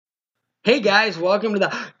Hey guys, welcome to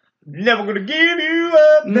the Never gonna give you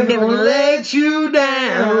up. Never Gonna Let You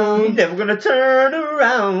Down Never gonna turn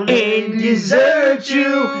around and desert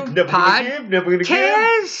you Never gonna give, never gonna give.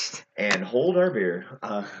 podcast. And hold our beer.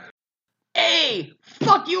 Hey,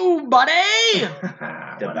 fuck you, buddy.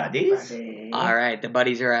 The buddies? Alright, the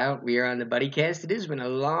buddies are out. We are on the Buddy Cast. It has been a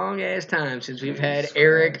long ass time since we've had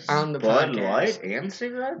Eric on the Bud podcast. Light and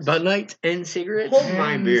cigarettes? Bud Light and cigarettes. Hold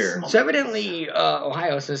my beer. So evidently,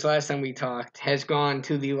 Ohio, since last time we talked, has gone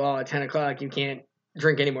to the law at 10 o'clock. You can't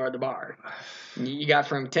drink anymore at the bar. You got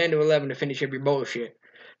from 10 to 11 to finish up your bullshit.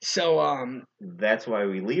 So, That's why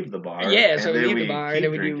we leave the bar. yeah, so and we then leave the bar and keep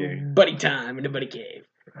then we drinking. do buddy time in the buddy cave.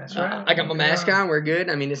 That's right. I got my mask on. We're good.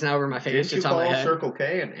 I mean, it's not over my face. Did you It's on my call head. Circle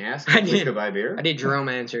K and ask I if we did. could buy beer? I did. Jerome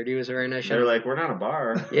answered. He was a very nice They're young. like, we're not a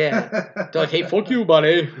bar. Yeah. They're like, hey, fuck you,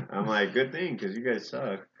 buddy. I'm like, good thing, because you guys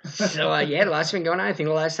suck. So, yeah, lots been going on. I think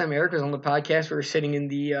the last time Eric was on the podcast, we were sitting in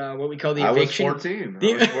the, what we call the I was eviction. 14.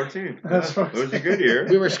 The- I was 14. That's Yeah, it was a good year.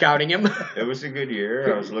 We were scouting him. It was a good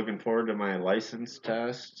year. I was looking forward to my license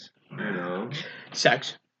test. You know.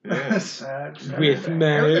 Sex. Yeah. With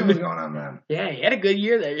man. Everything was going on, man. Yeah, he had a good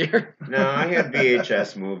year that year. No, I had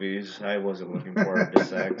VHS movies. I wasn't looking forward to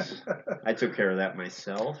sex. I took care of that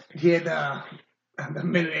myself. He had the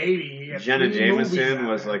mid '80s. Jenna Jameson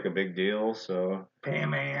was like a big deal, so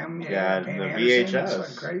Pam Am. Yeah, Pam the Anderson, VHS. it's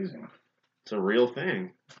like crazy. it's a real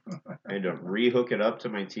thing. I had to rehook it up to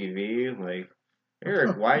my TV. Like,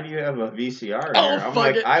 Eric, why do you have a VCR Oh, here? I'm fuck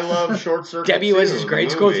like, it. I love Short Circuit. Debbie was 2, his the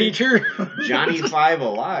grade school movie. teacher. Johnny Five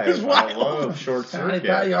Alive. He's I wild. love Short Johnny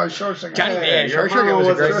Circuit. Five, Short Circuit. Johnny- Yeah, yeah, your Short Circuit mama was a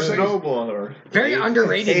was great a movie. snowblower. Very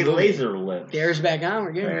underrated Hey, movie. Laser Lips. There's back on.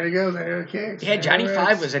 We're good. There he goes. There it kicks. Yeah, Johnny There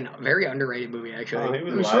Five it was a very underrated movie, Oh, actually. he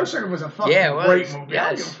is. was Short loud. Circuit was a fucking Yeah, it was. great movie.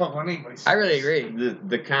 I Yes. don't give a fuck what anybody says. I really agree.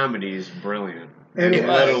 The comedy is brilliant. It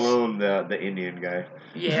Let was. alone the Indian guy.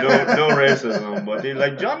 Yeah. No racism, but he's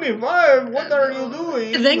like, Johnny Five, what are you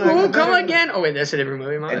doing? They Like, won't come again. Oh wait, that's a different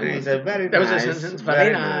movie, And then he Mom. said, very That was a nice. sentence.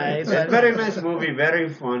 Very nice. Very nice movie, very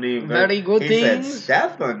funny. Very good he things. Said,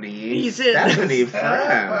 Stephanie. He said- Stephanie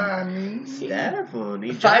Fram. Stephanie.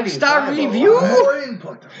 Stephanie. Five-star Johnny Five review. Alive. More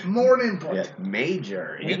input. More input. Yeah,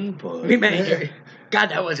 major input. We made. God,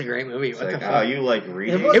 that was a great movie. It's What like, the oh, fuck? you like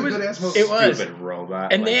reading? was It a was- good-ass movie. it was. Stupid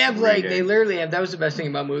robot. And they have they reading. literally have. That was the best thing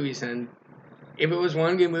about movies. Then, if it was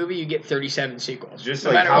one good movie, you get 37 sequels. Just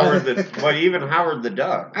No like matter what. Howard the, but even Howard the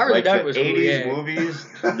Duck. Howard the like Duck was cool, 80s yeah. movies.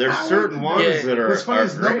 There's certain ones Yeah. that are, What's funny are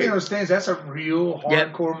is nobody great. understands that's a real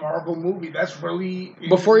Yep. hardcore Marvel movie. That's really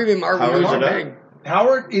Before even Marvel Howard was the a Duck? big.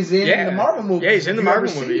 Howard is in Yeah. the Marvel movies. Yeah, he's in the If you ever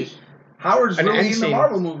Marvel see movies. Howard's An really end in the scene.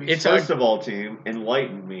 Marvel movies. It's First of all, team,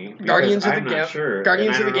 enlighten me. because Guardians of the I'm not sure,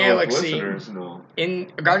 Guardians and of the I don't know if Galaxy. listeners know.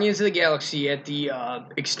 In Guardians of the Galaxy at the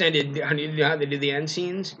extended, you know how they do the end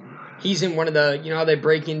scenes? He's in one of the, you know how they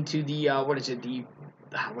break into the, what is it, the,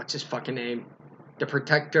 what's his fucking name? The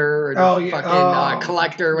Protector or the Oh, yeah. fucking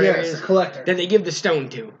Collector, whatever it yes, is. the collector. That they give the stone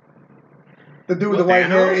to. The dude with the What, white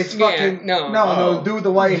hair. Thanos? It's Yeah, fucking no. no, Oh. the dude with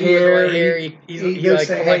the white Dude with the hair. white hair, He he he'll like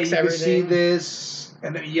say, collects "Hey, you can see everything. this,"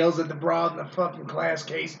 and then he yells at the broad in the fucking glass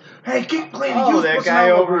case. Hey, keep cleaning. Oh, that guy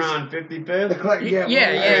over on 55th? The collector. Yeah,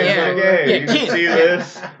 Yeah, yeah, He's yeah. like, hey, Yeah, you can Ken. see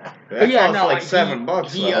this? That Yeah, costs no, like he-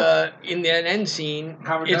 $7. He, though. in that end scene,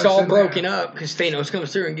 Howard it's Duck's all in there. broken up because Thanos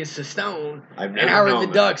comes through and gets the stone, I've and never Howard known the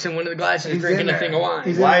that. Duck's in one of the glasses He's drinking in a thing there. of wine.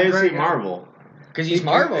 He's Why in is the he Dragon. Marvel? Because he's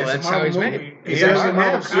Marvel. It's a That's how Marvel he's movie. made. He It's He's doesn't actually a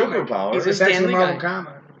have Marvel comic. superpowers. He's a It's actually a Stanley Marvel guy.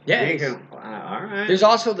 comic. Yeah. He he's- can- all right. There's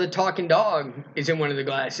also the talking dog is in one of the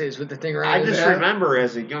glasses with the thing around I his just neck. remember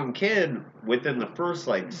as a young kid, within the first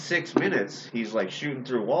like 6 minutes, he's like shooting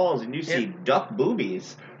through walls, and you see duck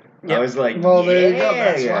boobies. Yep. I was like, Well, there you yeah, go.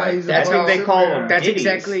 That's why he's a That's I think how- they call them. That's ditties.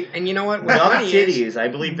 exactly, and you know what? What's Duck funny is, titties. I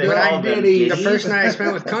believe they Duck call them ditties. the ditties. first night I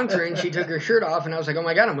spent with Country, and she took her shirt off, and I was like, oh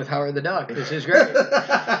my god, I'm with Howard the Duck. This is great.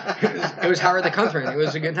 It was Howard the Country. It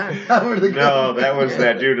was a good time. No, that was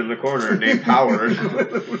that dude in the corner named Howard,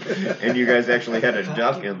 and you guys actually had a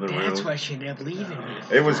duck in the That's room. why she didn't believe in me.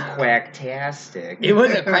 It was quacktastic. It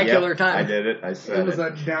was a cracular Yep, time. I did it. I said It was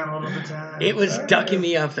it. a down all of the time. It was ducking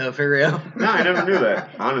me up though, for real. No, I never knew that.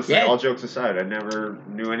 Honestly, Yeah. all jokes aside, I never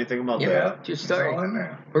knew anything about Yeah. that. True It's story. all in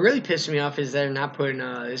there. What really pissed me off is they're not putting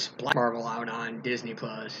this Black Marvel out on Disney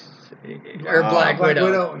Plus or Wow. Black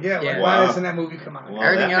Widow. Yeah, Yeah. why Wow. doesn't that movie come out? Well,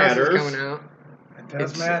 Everything that else matters. is coming out.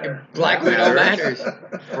 Does matter. Black That Widow matters.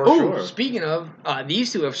 matters. For Oh, sure. speaking of,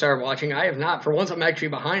 these two have started watching. I have not. For once, I'm actually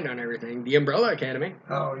behind on everything. The Umbrella Academy.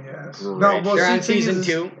 Oh yes. Great. No, well, They're on see, thing season is,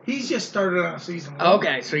 2. He's just started on season 1.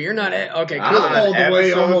 Okay, so you're not at. Okay, Ah, cool. All the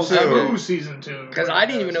way Episode almost 2. through season 2. Because I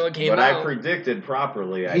didn't even know it came But out. I predicted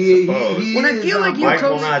properly, I He suppose. When I feel like you Mike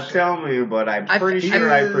told will me- not tell me, but I'm I- pretty he sure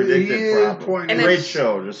I is- predicted he is properly. pointing- And Great it's-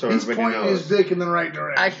 show, just so He's everybody pointing his knows. dick in the right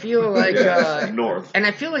direction. I feel like. Yes, north. And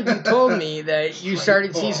I feel like you told me that you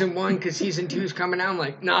started Straight season 1 because season 2 is coming out. I'm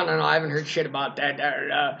like, no, I haven't heard shit about that. Da, da,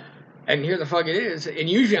 da. And here the fuck it is. And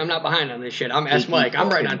usually I'm not behind on this shit. I'm Ask Peaky Mike. I'm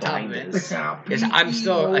right on top fucking of it. blinders. Yes, I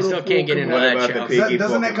still can't get into What that about show. the Peaky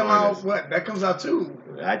Doesn't that fucking come out? blinders? What? That comes out too.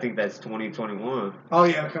 I think that's 2021 Oh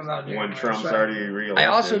yeah, that comes out. when January. Trump's That's right. already reelected. I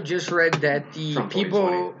also just read that the Trump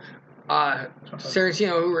people,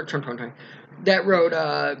 Sorrentino, who wrote Trump, that wrote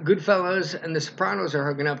Goodfellas and The Sopranos are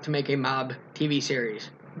hooking up to make a mob TV series.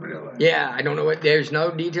 Really? Yeah, I don't know what. There's no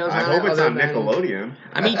details I on hope it. it's other on than-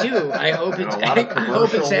 Nickelodeon. Me too. I hope And it's. a lot of I hope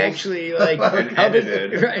it's commercials. actually like. And I hope it's-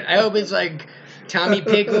 edited. Right. I hope it's like Tommy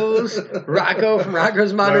Pickles, Rocco from Rocco's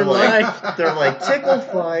They're Modern Life. like, they're like tickle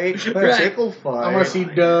fight, Right. tickle fight. I want to see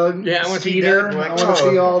Doug. Yeah, I wanna see Skeeter. Doug. I want to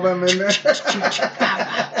see all them in there.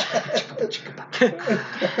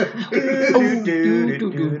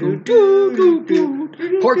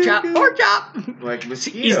 Pork chop, pork chop. Like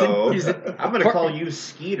mosquito. Is it- I'm gonna pork- call you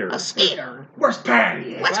Skeeter. A skater. Where's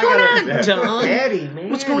Patty? What's I going gotta- on, Don? Patty, man.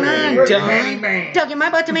 What's going on, Where's Doug? Patty Man? Doug, am I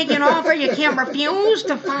about to make you an offer you can't refuse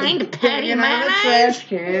to find Patty Hanging on a Mayonnaise? trash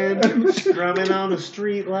can, strumming on a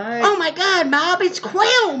street light. Oh my God, Mob, it's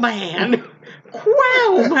Quail Man.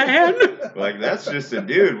 Quail Man. Like that's just a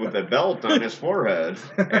dude with a belt on his forehead,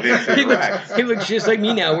 and it's erect. He looks just like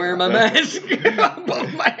me now wearing my mask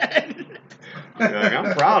above my head. Like,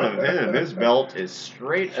 I'm proud of him. His belt is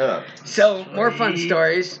straight up. So, more fun Sweet.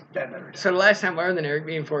 stories. That never So the last time other than Eric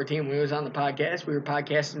being 14, when we was on the podcast, we were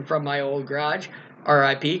podcasting from my old garage.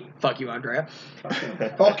 R.I.P. Fuck you, Andrea.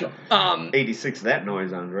 Fuck him. 86, that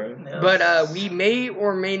noise, Andre. But we may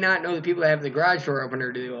or may not know the people that have the garage door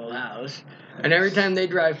opener to the old house. And every time they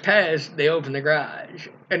drive past, they open the garage.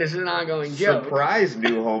 And it's an ongoing joke. Surprise,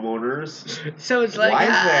 new homeowners. So it's like, Why is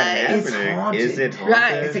that "Hi." It's happening? haunted. Is it haunted?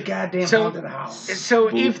 Right. It's a goddamn So- haunted house.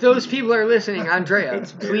 So if those people are listening, Andrea,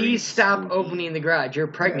 It's very please stop spooky. opening the garage. You're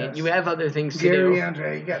pregnant. Yes. You have other things to Gary, do.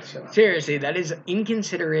 Andre, you got to chill out. Seriously, that is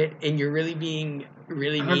inconsiderate, and you're really being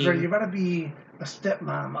really Andre, you mean. better be a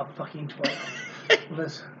stepmom of fucking 12.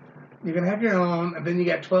 Listen, you can have your own, and then you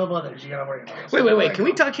got 12 others you gotta worry about. Wait. Can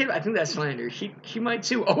we talk shit? I think that's slander. She might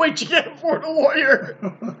sue. Oh wait, she can't afford a lawyer.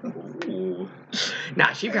 Ooh.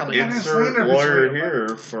 Nah, she probably. Yeah. Insert slander lawyer for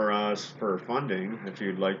here for us for funding. If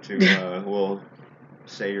you'd like to, we'll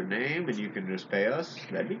say your name and you can just pay us.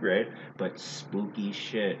 That'd be great. But spooky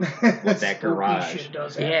shit with that Spooky garage. shit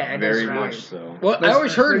does Yeah, happen. it Very is right. much so. Well, I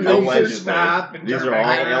always heard Allegedly. Milford. Allegedly. Stop and These turn are all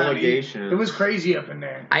back around. allegations. It was crazy up in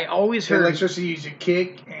there. I always The heard. electricity used to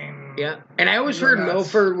kick and Yeah, and I always You're heard nuts.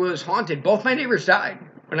 Milford was haunted. Both my neighbors died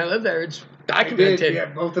when I lived there. It's They did, documented. yeah,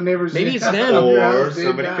 both the neighbors. Maybe did. it's them. Or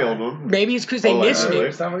somebody killed them. Maybe it's because they miss me.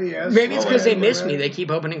 Allegedly. Somebody, yes. Maybe it's because they Allegedly. miss me. They keep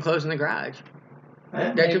opening and closing the garage.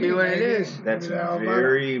 Yeah, That could be maybe, what it maybe. is. That's Maybe that'll matter.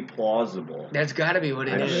 very plausible. That's got to be what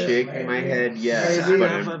it I'm is. is. shaking my Maybe. head yes, Maybe. but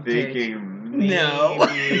Son of a I'm bitch. thinking No.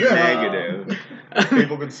 maybe negative.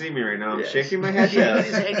 People can see me right now. I'm Yes. shaking my head Shaking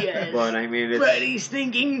his yes, head yes. but I mean But it's he's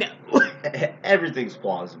thinking no. everything's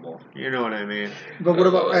plausible. You know what I mean? But what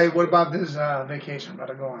about this vacation about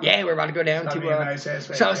to go on? Yeah, we're about to go down It's gonna to. be a nice ass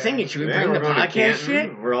So I was vacation. thinking, should we Yeah, bring we're the going to podcast Canton.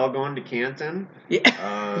 shit? We're all going to Canton.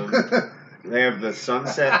 Yeah. They have the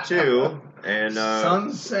Sunset too, and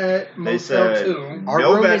Sunset they Motel said 2. Our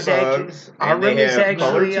no room bed is actu- bugs, our and room they is have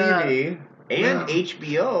color actually, TV and yeah.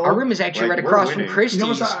 HBO. Our room is actually Like, right we're across from winning. Christie's. You know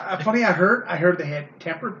what's funny? I heard they had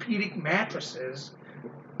Tempur-Pedic mattresses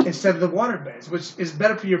instead of the water beds, which is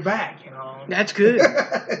better for your back. You know. That's good.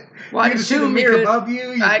 Well, you I'd can see the assume mirror because- above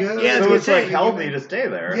you. You're I- good. yeah, I was So gonna it's like say, healthy to stay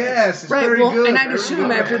there. Yes, it's Right, very well, good. and I'd very assume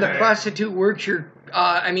good. after the prostitute works your,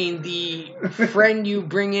 the friend you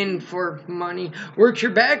bring in for money works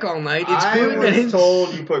your back all night. It's I good. that was it's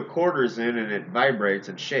told you put quarters in and it vibrates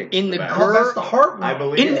and shakes. In the back. Oh, that's the heart one. I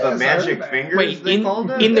believe In- the Yes, I magic heard that. fingers Wait, they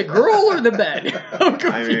called it. in the girl or the bed? I'm I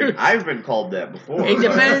confused. mean, I've been called that before. It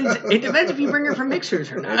depends. It depends if you bring her from mixers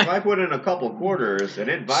or If not. I put in a couple quarters and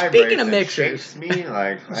it vibrates Speaking of and mixers. shakes me,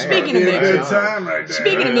 like Speaking of It'd be a good mixers. time right there.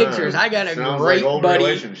 Speaking of mixers, I got a Sounds great like old buddy.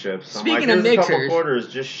 relationships. I'm Speaking like, of here's a couple mixers. quarters,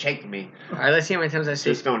 just shake me. All right, let's see how many times I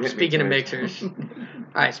say Just don't hit me speaking of twice. mixers. All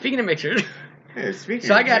right, speaking of mixers, Hey, speaking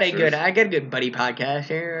So of I got a mixers, good buddy podcast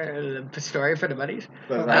here. The story for the buddies.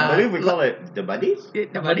 but I believe we call it the buddies. The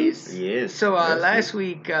buddies. Yes. So yes, last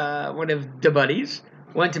week, one of the buddies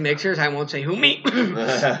went to Mixers. I won't say who me. And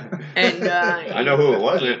I know who it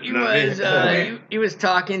wasn't. He was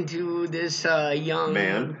talking to this young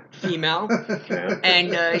Man. female, Yeah.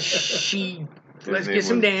 and she let's name get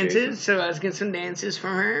some was dances. Jason. So let's get some dances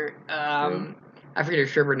from her. I forget her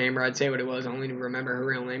stripper name, or I'd say what it was. I only remember her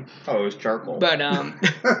real name. Oh, it was charcoal. But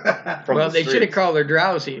From well, the they should have streets. called her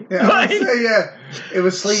Drowsy. Yeah, I would say, yeah, it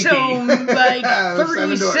was sleepy. So, like, It was 30 7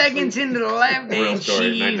 to seconds sleep. into the lap Real dance,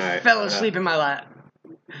 story, she night-night. fell asleep in my lap.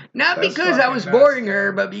 Not That's because I fucking was nuts. boring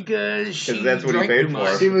her, but because she that's what he drank paid too for.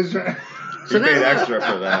 much. She was. You So paid then- extra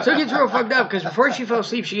for that. So it gets real fucked up, because before she fell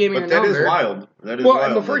asleep, she gave me But her that number. is wild. That is Well, wild.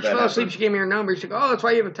 and before that she that fell asleep, happened. she gave me her number. She's like, "Oh, that's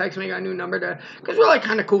why you haven't texted me. I got a new number to." Because we're like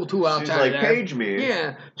kind of cool too outside. She's like, of there. page me.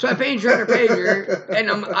 Yeah. So I paged her on her pager, and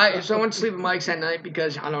I went to sleep with Mike's that night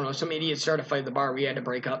because I don't know, some idiot started a fight at the bar. We had to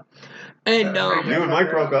break up. And You and Mike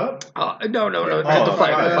broke up? no, not the Oh,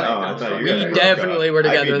 fight. I The thought fight. you We guys broke definitely up. were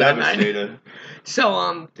together I'd be that night. devastated.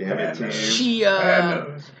 So Damn it, team. she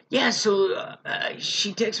knows. yeah, so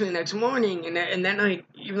she texted me the next morning, and that night,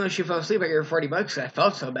 even though she fell asleep, I gave her $40. I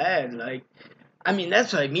felt so bad. Like, I mean,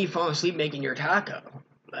 that's like me falling asleep making your taco.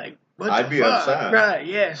 Like, what I'd the be fuck? upset. Right?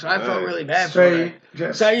 Yeah. So I felt Right. really bad for her. Straight,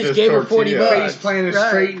 just So I just Just gave her tortilla. $40. face planted Right.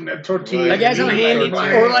 straight in a tortilla. Like as I'm Yeah, handing,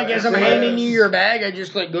 right. or like as I'm Yes. handing you your bag, I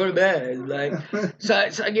just like go to bed. Like, so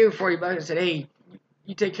I gave her $40. I said, "Hey,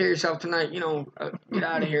 you take care of yourself tonight. You know, get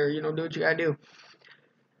out of here. You know, do what you gotta do."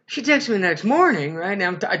 She texted me the next morning, right?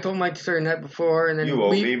 Now I told Mike the story the night before, and then You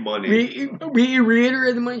owe me money. we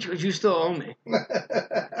reiterated the money. She goes, "You still owe me."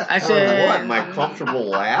 I said, what? My comfortable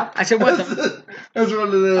lap? I said, "What the?" That's what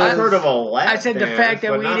it is. I've heard of a lap I said the dance, fact that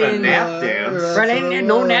but we not didn't, a nap uh, dance. That's Right, what it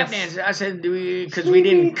no was. nap dance. I said, because we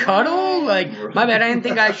didn't cuddle? Like, my bad. I didn't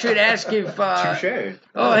think I should ask if, Touche.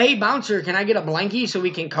 oh, hey, bouncer, can I get a blankie so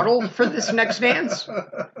we can cuddle for this next dance?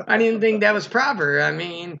 I didn't think that was proper. I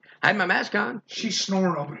mean, I had my mask on. She's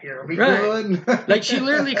snoring over here. Are we Right. good? Like, she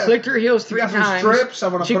literally clicked her heels You 3 got some times. strips?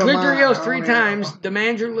 I'm gonna She put 'em clicked her on. heels I 3 don't even times. The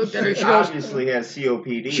manager looked at her. She She goes, obviously has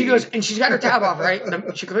COPD. She goes, and she's got her tab off, right?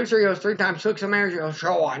 She clicks her heels 3 times, looks at the manager, goes,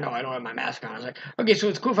 "Oh, I know, I don't have my mask on." I was like, "Okay, so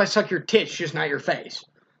it's cool if I suck your tits, just not your face."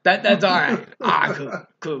 That's all right.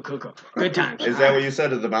 Cool. Good times. Is that what you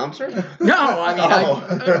said to the bouncer? No, I mean,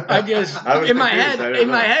 Oh. I just I was in my confused. I head, didn't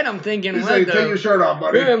know. I'm thinking, He's what like, the? take your shirt off,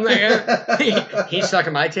 buddy. I'm like, he's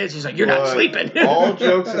sucking my tits. He's like, "You're not But sleeping." all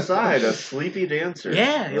jokes aside, a sleepy dancer.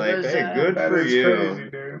 Yeah, it like, was, hey, good That for is you. crazy,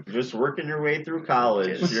 dude. Just working your way through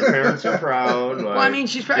college. Your parents are proud. Like, Well, I mean,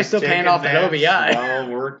 she's probably just still paying taking off that naps OVI. while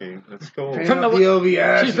working. That's cool. Paying From off the- the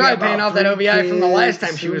OVI. She's She probably got paying about off that 3 OVI from the last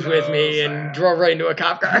kids. time she Who was with me knows? and drove right into a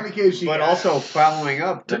cop How car. many kids she But got? also following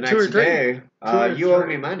up the 2 or next 3. day, 2 or you owe 3.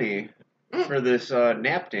 me money for this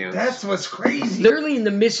nap dance. That's what's crazy. Literally in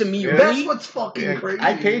the midst of me, Yeah. That's what's fucking Yeah, crazy.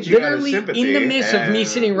 I paid you out of literally sympathy. in the midst of me and-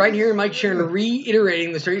 sitting right here in Mike's chair and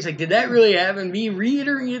reiterating the story. He's like, "Did that really happen?" Me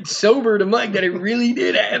reiterating it sober to Mike that it really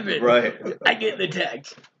did happen. Right. I get the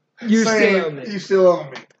text. You Saying, still owe me. You still owe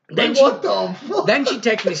me. Then Like, she- what the fuck? Then she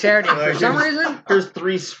texted me Saturday. And for Like, some here's- reason, Here's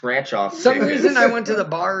 3 scratch-off some tickets. reason I went to the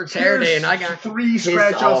bar Saturday and I got 3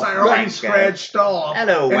 scratch offs. I off, already right, scratched off.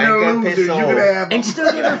 Hello, and they're wanker, losers. piss You off. could have them. and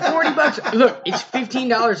still gave her $40. Look, it's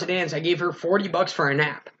 $15 a dance. I gave her $40 for a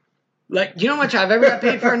nap. Like, you know how much I've ever got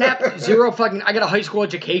paid for a nap? Zero fucking. I got a high school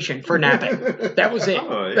education for napping. That was it.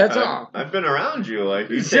 Oh, yeah, That's all. I've been around you. Like,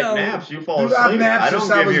 you So- take naps, you fall Dude, I've asleep. napped I don't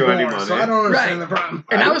since I give was you any born, money. so I don't understand Right. the problem.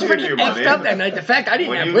 And I I don't was give pretty you effed money. up that night. The fact I didn't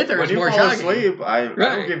When have you, with her when was you more fall shocking. asleep, I Right.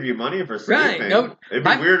 don't give you money for Right, sleeping. nope. It'd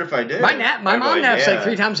My- be weird if I did. My I'd mom be like, naps like yeah.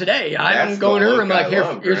 3 times a day. I That's don't go in the her room. look I'm like, I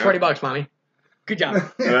love, here's Graham." $40, mommy. Good job.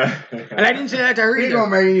 and And I didn't say that to her Here you either. go,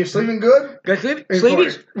 Megan. You sleeping good? Good sleep? Here's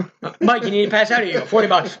Sleepies? Mike, you need to pass out. Here you go.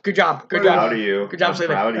 $40. Good job. Good Proud job. of you. Good job I'm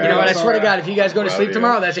sleeping. proud of You know what? I Yeah. swear to God, if you guys go to Proud sleep of you.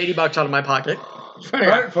 tomorrow, that's $80 out of my pocket. Swear to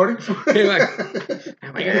God. Right, 40. Anyway.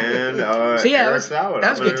 Oh my God. And So yeah, Eric's out. that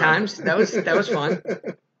was I'm good gonna- times. That was fun.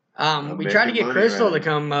 We making tried to get money Crystal right to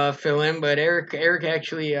come fill in, but Eric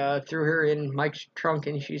actually threw her in Mike's trunk,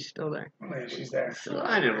 and she's still there. Yeah, she's there.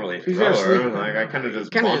 I didn't really She's throw there her. sleeping. Like, I kind of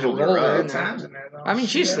just Kinda just bundled her rolled her up. in Good times in there, though. I mean,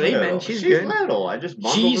 she's Yeah. sleeping. Little. She's She's good. little. I just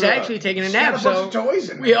bundled She's her up. actually taking a She's nap, got a bunch so of toys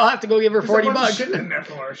in there. we all have to go give her There's a bunch of $40. shit in there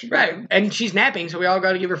for her. She Right, and she's napping, so we all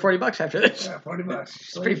got to give her $40 after this. Yeah, $40.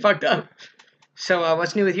 It's pretty fucked up. So,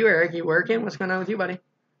 what's new with you, Eric? You working? What's going on with you, buddy?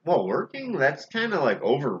 Well, working? That's kind of like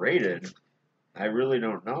overrated. I really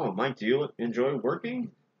don't know. Mike, do you enjoy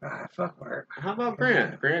working? Ah, fuck work. How about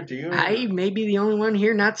Grant? Grant, do you? I may be the only one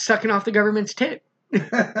here not sucking off the government's tip. no.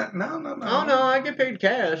 Oh no, I get paid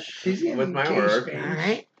cash She's in with my cage work. space. All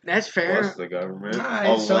right. That's fair. plus the government.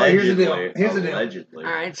 Alright, so here's the deal. Here's the deal. Allegedly.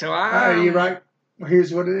 All right, so Alright, you're right. Well,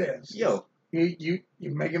 here's what it is. Yo, You're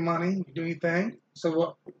making money. You do your thing. So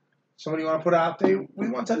what? So what do you want to put out there? What do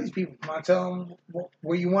you want to tell these people? You want to tell them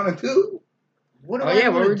what you want to do? what do Oh, I yeah,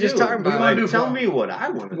 what wanna we were just do? talking about. What do you wanna do Tell for 'em? me what I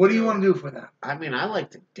want to do. What do you want to do for them? I mean, I like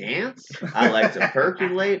to dance. I like to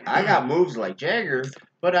percolate. I got moves like Jagger,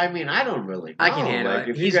 but I mean, I don't really know. I can handle like, it.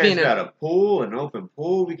 If He's you guys being a- got a pool, an open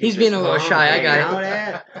pool, we can He's just being a little come shy, I hang got it. out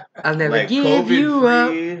at. I'll never Like give you up.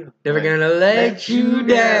 COVID-free, Never like, gonna let you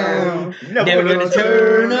down. Never Never gonna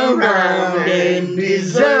turn around and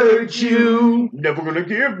desert you. Never gonna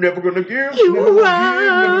give, never gonna give. You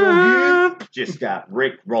up. Just got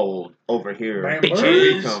Rick rolled over here. Man, Bitches. Where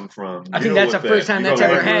we come from. I You think know that's what the first time you that's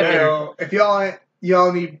gonna ever like happened. that? If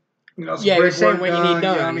y'all need, some Yeah, you're saying brickwork what you need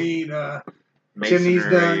y'all done. need chimneys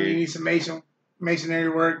done. Masonry. You need some masonry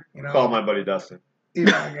work. Call my buddy Dustin. You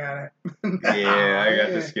know, I got it. Yeah, I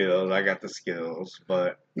got the skills. I got the skills,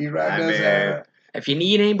 but You right I does mean, that. If you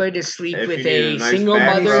need anybody to sleep If with you need a a nice single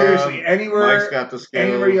back mother, rub, Seriously, Mike's anywhere got the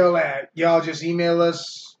skills. y'all at, y'all just email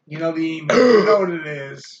us. You know the email. You know what it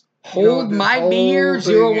is. hold this my whole beer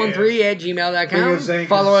thing 013 at Thing gmail.com. is saying,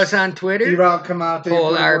 Follow 'cause us on Twitter. Y'all come out there.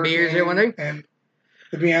 Hold put the our work beer in, 013. And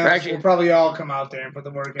to be honest, Actually- we'll probably all come out there and put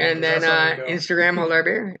the work in. And 'cause then that's how we do. Instagram, hold our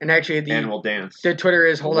beer. And actually, And we'll dance. the Twitter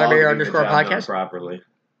is hold While our beer getting the _ job done podcast. properly.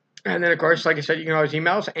 And then, of course, like I said, you can always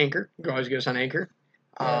email us, Anchor. You can always get us on Anchor.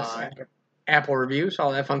 Yes, Apple reviews,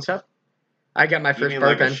 all that fun stuff. I got my You first mean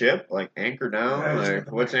like burp a in. ship, like anchor down? Yeah,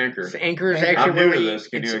 Like, what's anchor? Anchor is I'm actually new where to we, this.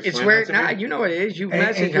 Can you it's explain where, that to me? you know what it is. You've And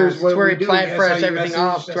messaged Anchor's us. what It's where we we do. plant That's for how us you everything message,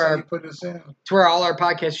 off that's to how our, you put us in. to where all our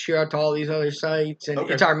podcasts shoot out to all these other sites. And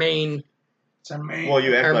Okay. it's our main, It's our main. Well,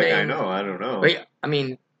 you act Our like I main- know. I don't know. wait, I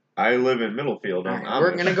mean, I live in Middlefield. I'm Alright,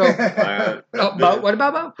 we're Amish. gonna go- Uh, Bo, what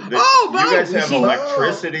about Bo? the- Oh, Bo! You guys We have seen,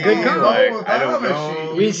 electricity. Good call. Like, I don't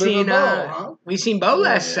know. We seen, we seen Bo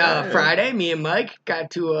last Yeah. Friday. Me and Mike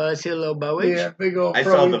got to see a little Boage. Yeah, big old. I saw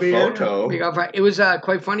frozen the beer. photo. Big old It was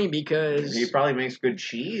quite funny because He probably makes good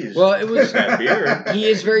cheese. Well, it was- that beer. he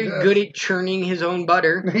is very Yes. good at churning his own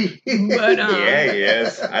butter. But Yeah, he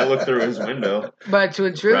is. I looked through his window. but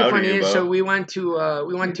what's really Proud of funny you, is Bo. so we went to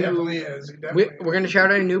He definitely is. He definitely we're gonna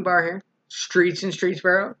shout out a new bar here, Streets in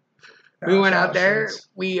Streetsboro. We went out there.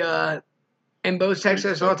 We and Bo's texted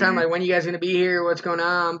us all the time like, when you guys gonna be here? What's going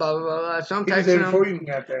on? Blah blah blah. So I'm He was there texting before him. you even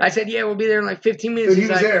got there. I said, yeah, we'll be there in like 15 minutes. Dude, he He's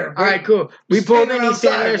was like, there. all right, cool. We He's pulled standing in. He's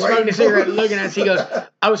standing there outside, smoking a waiting cigarette, for us. looking at us. He goes,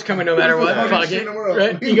 I was coming no matter what. Funniest Fuck shit it. in the world.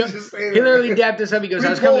 Right? He was just He standing literally there. dapped us up. He goes, We I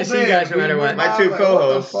was coming to pulled see you guys in. no matter We what. went My two Like, what the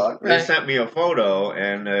co-hosts, fuck? they Right. sent me a photo,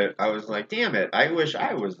 and I was like, damn it, I wish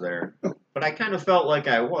I was there. But I kind of felt like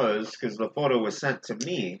I was, because the photo was sent to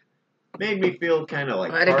me. Made me feel kind of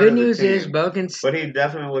like Well, the part good of the news is team. Bo can But he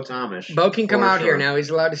definitely looks Amish. Bo can come for out here sure. now. He's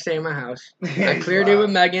allowed to stay in my house. I He's cleared it with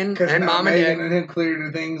wild. Megan 'Cause and now Mom and Megan Dad. and him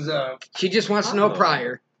cleared things up. She just wants to know Oh.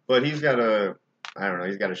 prior. But he's got to, I don't know,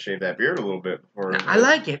 he's got to shave that beard a little bit before. No, I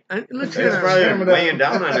like it. It looks It's good. probably Trim it up. weighing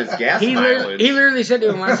down on his gas He mileage. literally said to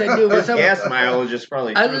him, I said, dude, what's His up? gas mileage is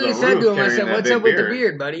probably I through the literally said roof to him, I carrying said, that what's big up with the beard.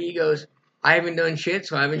 beard, buddy? He goes, I haven't done shit,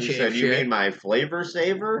 so I haven't He shaved said, you shit. mean my flavor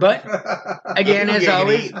saver? But again, as Giggity,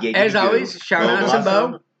 always, giggity-goo. shout out to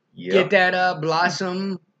Blossom? Bo. Yep. Get that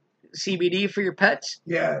Blossom CBD for your pets.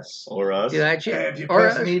 Yes. Or us. Do that shit. If your Or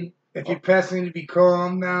pets need to be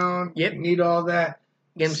calmed down, Yep. you need all that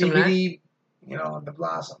Give 'em some of that. CBD, the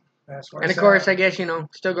Blossom. That's where And of it's course, at. I guess,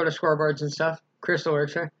 still go to Scoreboards and stuff. Crystal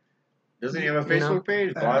works there. Doesn't he have a You know. Facebook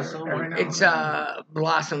page? Blossom? Every now It's and then.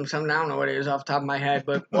 Blossom something. I don't know what it is off the top of my head,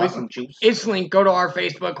 but Blossom juice. it's linked. Go to our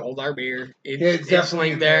Facebook, hold our beer. Yeah, It's definitely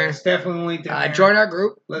linked there. It's definitely linked in there. Join our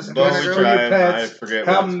group. Listen, Well, this we is for your tried. I pets. forget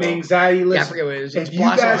what Help it's them called. anxiety. Yeah, I Listen, forget what it is. if It's you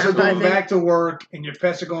Blossom guys are something, I going think. back to work and your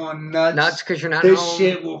pets are going nuts, Nuts because you're not this home.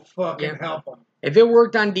 shit will fucking Yeah. help them. If it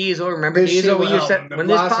worked on Diesel, remember This Diesel? shit will We used to, help 'em. The when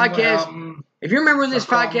this Blossom will podcast, help 'em. if you remember when this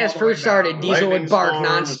Calm all podcast the first way started, down. Diesel Lightning would bark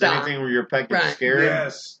storms, nonstop. anything where your pet gets Right. scared.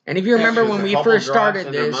 Yes. And if you remember Just when a we couple first drops started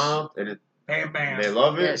in their this, mouth, and Bam, bam. they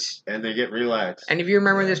love it, yes. and they get relaxed. And if you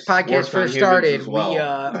remember when this Works podcast on first humans started, as well,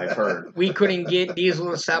 I've heard. we couldn't get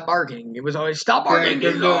Diesel to stop barking. It was always stop Yeah, barking,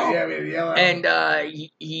 couldn't do Diesel. it. Yeah, we yell at 'em. And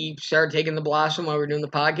he started taking the Blossom while we were doing the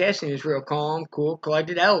podcast, and he was real calm, cool,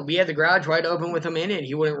 collected. Hell, we had the garage wide open with him in it.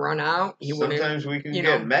 He wouldn't run out. He wouldn't. Sometimes we can you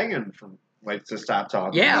get know. Megan to stop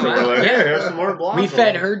talking. Yeah, so well, we're like, yeah. hey, here's some more Blossom. We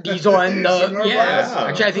fed her Diesel and Some more Blossom.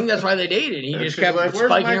 Actually, I think that's why they dated. He And just she's kept like, where's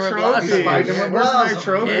spiking my her with trophies? Blossom. Spiking Where's with my Blossom.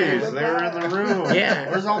 trophies? Yeah. They're in the room. Yeah.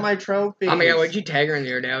 Where's all my trophies? Oh my god, what'd you tag her in the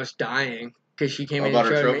other day? I was dying. because she came in About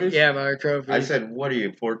and her showed me. trophies? Yeah, about her trophies. I said, "What are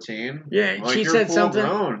you, 14?" Yeah, I'm like, she "You're said full something.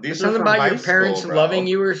 grown. These are Something from about high your parents school, bro." loving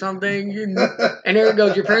you or something. And Eric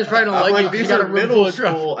goes, your parents probably don't I'm like you like, because you these got a are room full middle of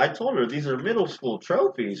trophies. school. I told her these are middle school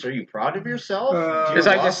trophies. Are you proud of yourself? Do you It's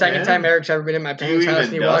like the walk second in? time Eric's ever been in my Do you parents' house,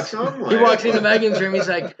 and even he walks. dust them? He Like, walks into what? Megan's room. He's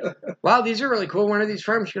like, "Wow, these are really cool. When are these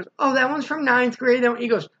from?" She goes, "Oh, that one's from 9th grade." He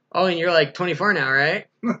goes, "Oh, and you're like 24 now, right?"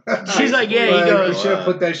 She's like, "Yeah." He Well, goes, you should have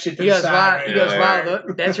put that shit to He the goes, side. "Wow." right He goes, there. "Wow,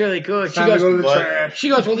 that's really cool." It's She time to goes, go to the But- trash. "She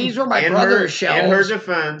goes, well, these were my In brother's her shells."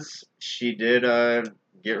 defense, she did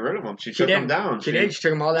get rid of them. She took did. them down. She did. She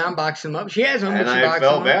took them all down, boxed them up. She has them, And but she I boxed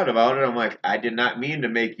felt them up. bad about it. I'm like, I did not mean to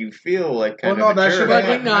make you feel like Well, kind no, of that a should jerk. Well, I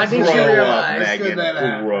think- no, I think she Grow realized. up, It's good Megan. that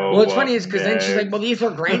happened. Grow Well, what's funny up, is because then she's like, Meg. "Well, these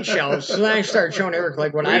were Grange shells." So then I started showing Eric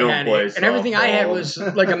like when We I don't had play it, and everything I had softball. was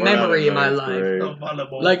like a We're not memory in my ninth life. grade. No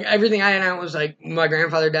volleyball. Like everything I had was like when my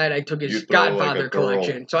grandfather died. I took You his throw like Godfather a girl.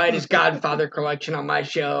 collection, so I had his Godfather collection on my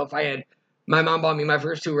shelf. I had my mom bought me my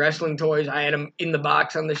first 2 wrestling toys. I had them in the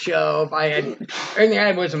box on the shelf. I had everything I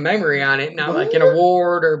had was a memory on it, not like an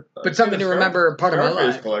award or but something to remember a part of my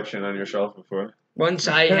Scarface life. collection on your shelf before. Once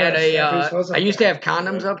I had Scarface was I up used to there. have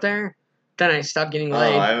condoms up there. Then I stopped getting Oh,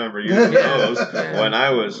 laid. I remember using those Yeah. when I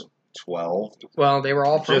was 12. Well, they were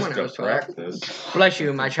all from Just when I to was 12. practice. Bless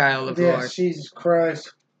you, my child of the Lord. Yes, Jesus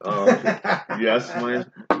Christ. Oh,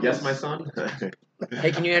 yes, my son.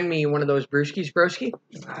 Hey, can you hand me one of those brewskis, broski?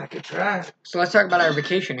 I could try. So let's talk about our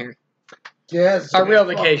vacation here. Yes. Our real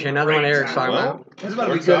vacation, not the one Eric's talking about. Well, It's about to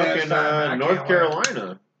we're be good ass talking time. I North can't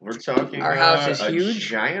Carolina. We're talking Our house is a huge.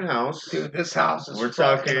 giant house. Dude, this house is We're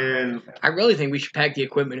fucking talking- amazing. I really think we should pack the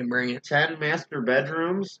equipment and bring it. 10 master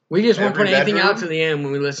bedrooms. We just won't Every put anything out bedroom? to the end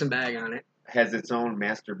when we listen back on it. Has its own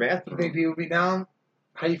master You bathroom. think people would be down?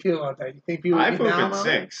 How you feel about that? You think people would I be poop down in on it?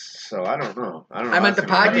 sinks, so I don't know. I don't know. I'm how at the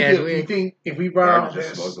it's gonna How do you podcast. feel? We- You think if we brought Garbage out this,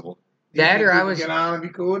 disposable. do you That think or I people was- get on and be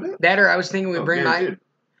cool with it? That or I was thinking we Oh, bring my guaranteed.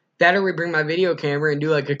 that or we bring my video camera and do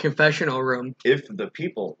like a confessional room If the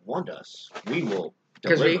people want us, we will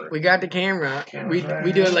because deliver. we got the camera. Camera's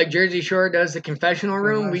We do it right. like Jersey Shore does the confessional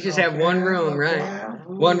room. We just have one room, right?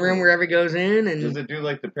 One room wherever it goes in, Does and it do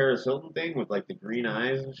like the Paris Hilton thing with like the green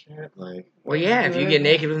eyes and shit? Like, well, yeah. If you get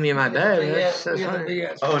naked with me in my bed, that's fine.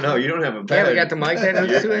 oh no, you don't have a bed. Yeah, we got the mic that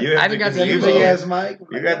hooks to it. You have I haven't the got the gazebo. Big gazebo. ass mic.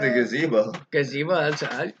 You got the gazebo. Gazebo. That's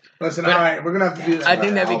Listen, But all right, we're gonna have to do that. I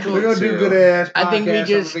think that'd be cool. We're gonna do too. good ass. I think we podcast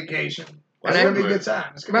just- on vacation. Why It's gonna would be a we? good time.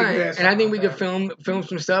 It's gonna be a right. good ass And I think we time. could film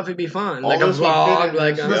some stuff. It'd be fun, All like a this would fit vlog, in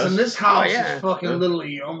like this. a, Listen, this house yeah. is fucking Yeah.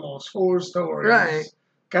 literally almost 4 stories. Right.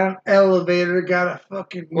 Got an elevator. Got a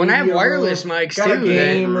fucking. When I have media wireless room, mics got too, a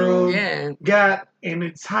game then- room. yeah. Got an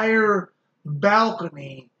entire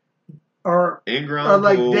balcony, or In-ground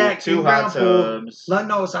like pool, deck, 2 in-ground hot pool. tubs. like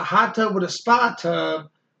no, it's a hot tub with a spa tub,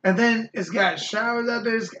 and then it's got showers out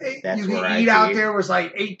there. That's You where can I eat out eat. there with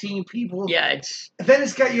like 18 people. Yeah, it's. And then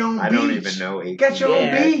it's got your own I beach. don't even know. Got your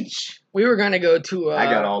Yeah. own beach. We were gonna go to. I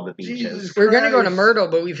got all the beaches. Jesus We were gonna go to Christ. Myrtle,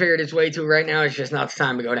 but we figured it's way too. Right now, it's just not the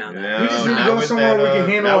time to go down there. No, We just need to not go with somewhere that, we can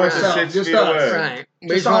handle not with the ourselves, 6 just feet us. away. Right. We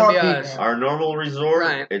Just just want to our be people. us. Our normal resort,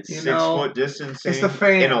 Right. it's You 6 know, foot distancing. It's the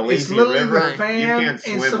fam. In a It's lazy literally river. the Right. fam You can't and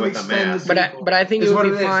swim some with a extended mask. people. But I think it Is would what be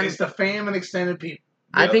it is. fun. It's the fam and extended people.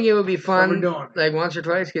 I think it would be That's what we're fun, doing. like once or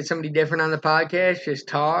twice, get somebody different on the podcast, just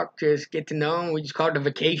talk, just get to know them. We just call it the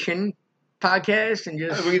vacation podcast, and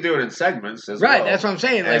just We can do it in segments as right. well. That's what I'm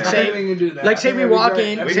saying. Yeah. Like I say, think we can do that. like I say think we that'd be walk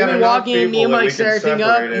great. in, We say got we enough walk in, me people and that Mike we set can everything up,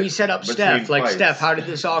 separate and we it set up between Steph. Like fights. Steph, how did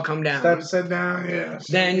this all come down? Step sit down, yeah.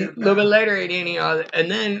 Then a little bit later, Danny,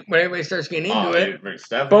 and then when everybody starts getting into Oh, it, dude, bring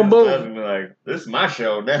Steph Boom, in, boom. Steph and be like, this is my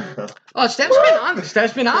show now. oh,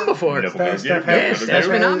 Steph's been on before. Steph Yeah, Steph's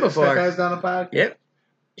been on before. Steph has done a podcast. Yep.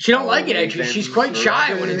 She don't like it actually. She's quite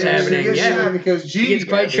shy when it's happening. She gets shy Yeah. because G She gets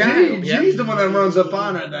quite shy, G, yeah. G's the one that runs up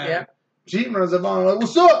on her. Then Yeah. G runs up on her like,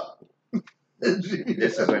 "What's up?"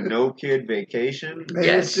 This is a no-kid vacation.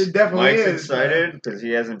 Yes. it definitely Mike's is. excited because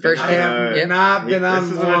he hasn't First been I time. on have a... Yep. not been on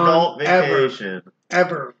This is one an adult ever. vacation.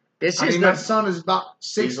 Ever. This I is mean, my the son is about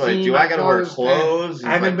 16. He's like, do I gotta wear clothes? He's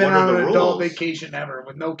I haven't like, been what are on the an adult rules? vacation ever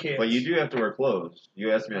with no kids. But you do have to wear clothes.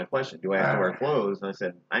 You asked me that question. Do I have to wear clothes? And I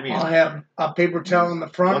said, I mean, I'll have a paper towel in the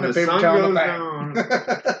front when and a the paper sun towel in goes the down,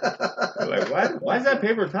 back. like, why is that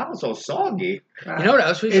paper towel so soggy? you know what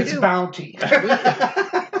else we should It's do? bounty.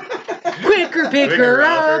 Quicker picker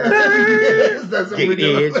upper. Yes, that's what we're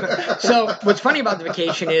doing. So what's funny about the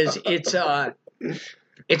vacation is it's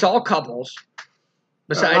all couples.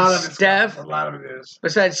 A lot of Besides it's Steph, a lot of it is.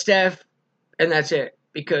 and that's it.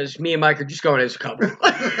 Because me and Mike are just going as a couple.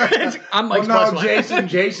 I'm Mike's Well, plus no, one.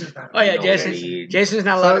 Jason's not. Oh yeah, No, Jason. Jason. Jason's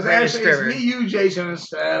not So allowed to it's bring a actually stripper. it's me, you, Jason, and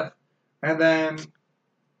Steph, and then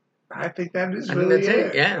I think that is I think really that's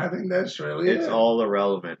it, yeah. I think that's really It's it. all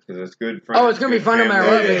irrelevant because it's good for. Oh, it's gonna be fun no matter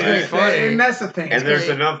what. It's gonna be funny. And that's the thing. And there's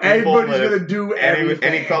enough people Everybody's that gonna do everything.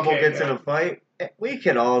 any couple gets in a fight, we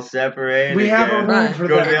can all separate. We have a room Right. for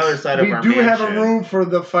go that. to the other side of We our do have a mansion. room for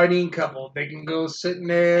the fighting couple. They can go sit in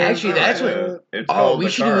there. Actually, that's what- It's Oh, called we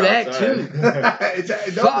the should car do that, outside. too.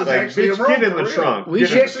 it's Fuck. Like, actually a bitch, room get in for the real. trunk. We We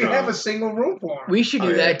Get in the actually have a trunk. single room for them. We should do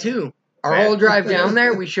Oh, yeah. that too. Our Fat. whole drive down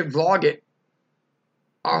there, we should vlog it.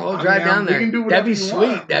 Our whole drive down there. We can do That'd be whatever you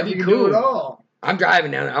sweet. want. That'd be We can do it cool. all. I'm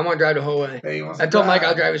driving down there. I want to drive the whole way. Hey, he wants I to told Mike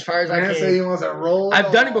drive. I'll drive as far as I Man say can. he wants to roll.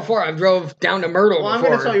 I've done it before. I drove down to Myrtle Well, I'm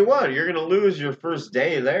before. going to tell you what. You're going to lose your first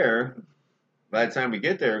day there by the time we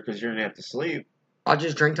get there because you're going to have to sleep. I'll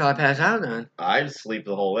just drink till I pass out then. I just sleep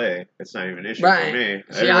the whole way. It's not even an issue Right. for me.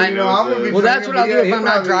 See, Everybody knows I'm gonna be Well, that's what I'll do if he'll I'm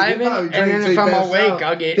not probably- driving, he'll probably and drink then till if he I'm passes awake, out.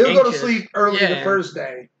 I'll get He'll go to anxious. sleep early Yeah. the first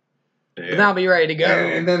day, Yeah. But then I'll be ready to go.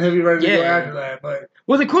 and then he'll be ready to go Yeah. after that. But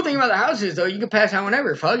Well, the cool thing about the house is, though, you can pass out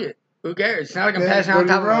whenever. Fuck it. Who cares? It's not like I'm Yeah, passing out on go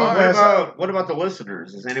to top of your a room, bar. What about the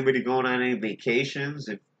listeners? Is anybody going on any vacations?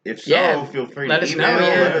 If so, Yeah. feel free Let to us email. know,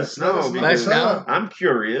 yeah. Let us know. Let us because know. I'm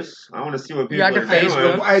curious. I want to see what You people got are the doing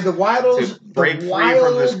Facebook. the Wilds, to break the free wild,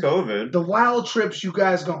 from this COVID. the wild trips you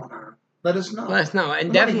guys going on. Let us know. Let us know. And We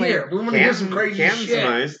wanna definitely, hear. We want to hear some crazy Canton's shit.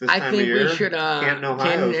 nice this I time think of year. we should, Canton, Ohio's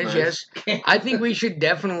Canton is, nice. yes. I think we should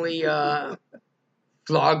definitely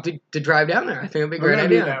vlog to drive down there. I think it'd be a We're great gonna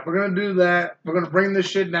idea. do that. We're gonna do that. We're gonna bring this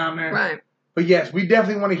shit down there. Right. But yes, we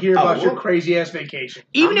definitely want to hear about your well, crazy ass vacation.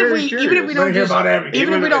 Even I'm if very we curious. don't We wanna hear just about everything.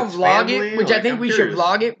 even if we Even if don't it's vlog family, it, which I like, think I'm we curious. should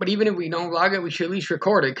vlog it, but even if we don't vlog it, we should at least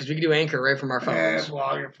record it because we can do Anchor right from our Yeah, phones.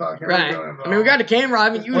 vlogger, fuck. here Right. we go, I mean, we got the camera. I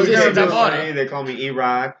haven't used Well, it you since I gotta bought do it. They call me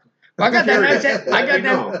E-Rock. Well, I got that nice. Curious. I got Let me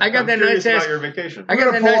know. that. I got I'm that curious nice about ass. your vacation. I I'm got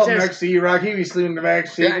gonna that pull nice up ass. next to you, Rock. He be sleeping in the back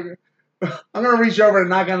seat. Yeah. I'm gonna reach over and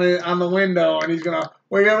knock on the window, and he's gonna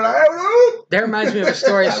wake up and like, hey, what? That reminds me of a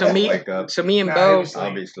story. I So won't me, wake up. so me and Nah, Bo, he's-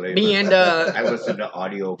 Obviously. me and I listen to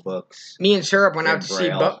audiobooks. me and Syrup went In out to see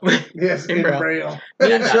Braille. Bo. Yes, In in Braille. Braille.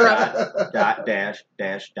 Me and Syrup. Dot dash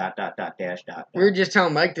dash dot dot dot dash dot. We were just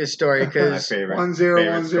telling Mike this story My because favorite.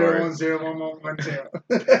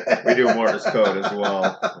 1010101110. We do Morse code as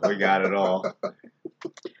well. We got it all.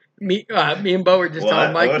 me and Bo were just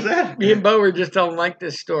telling What Mike. was that? Me and Bo were just telling Mike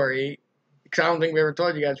this story because I don't think we ever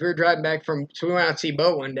told you guys. We were driving back so we went out to see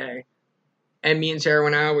Bo one day, and me and Sarah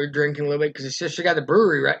went out. We were drinking a little bit because his sister got the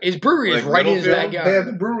brewery. Right, his brewery is Like right in his Middlefield? They have backyard.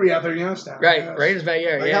 the brewery out there in Youngstown. Right, yes. right in his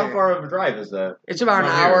backyard. Like, Yeah, how far of a drive is that? it's about an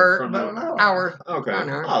From here, hour. from About an the- hour. Okay. About an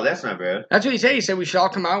hour. Oh, that's not bad. That's what he said. He said we should all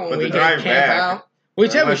come out when But we the can drive camp back, out. We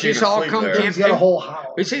said we unless should you just can all sleep come there. camp. He's got a whole house.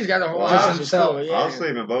 We said he's got a whole Well, house. just It's himself. cool, yeah. I'll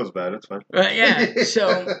sleep in Bo's bed. It's fine. Yeah.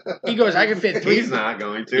 So he goes, I can fit three. He's not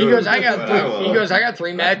going to. He goes, I got but three. will. He goes, I got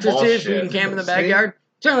three That's mattresses. We bullshit. can camp in the See? backyard.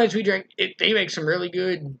 So anyways, we drink. They make some really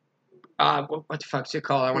good. What the fuck's it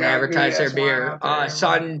called? I want to Yeah, advertise their yes, wine beer. out there.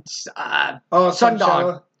 Sundog. Oh,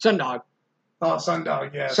 Sunshine. Sundog. Oh,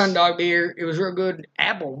 Sundog, yes. Sundog beer. It was real good.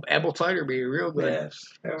 Apple cider beer, real good. Yes.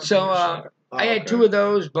 That was So, good shit. Oh, I had okay. two of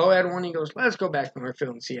those. Bo had one. He goes, let's go back to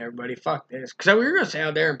Northfield and see everybody. Fuck this. Because we were going to stay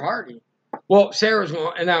out there and party. Well, Sarah was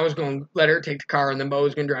going, and I was going to let her take the car, and then Bo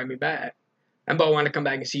was going to drive me back. And Bo wanted to come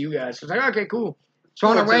back and see you guys. So I was like, okay, cool. So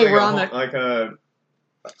on our What's it, way, like we're a on whole- the. like a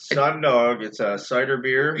Sundog. It's a cider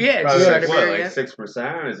beer. Yeah, it's Probably cider like, beer, what, yeah. like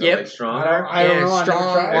 6%? Is Yep. it like stronger? I don't know. I never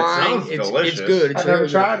strong tried it. wine. It sounds It's delicious. good. It's I've never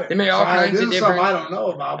really tried good. it. They make all So kinds this of is something different. I don't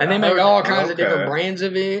know about. And they but I make heard all it. kinds of Okay. different brands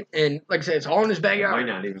of it. And like I said, it's all in his It might backyard.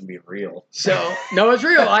 not even be real. So, no, it's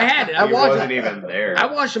real. I had it. I He watched wasn't it. even there. I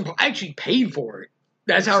watched him. I actually paid for it.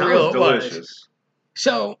 That's how Sounds real it was. delicious.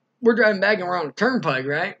 So we're driving back and we're on the turnpike,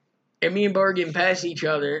 right? And me and Bo are getting past each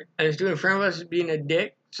other, and this dude in front of us is being a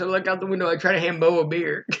dick. So I look out the window. I try to hand Bo a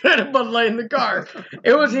beer. Got a Bud Light in the car.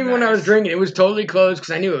 It wasn't even when I was Nice. drinking. It was totally closed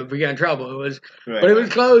because I knew if we got in trouble, it was. Right. But it was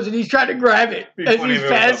closed, and he's trying to grab it Be as funny he's if it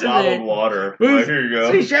was a passing bottled me. water. Who's- Like, here you go.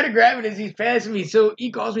 So he's trying to grab it as he's passing me. So he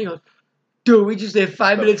calls me and goes, dude, we just did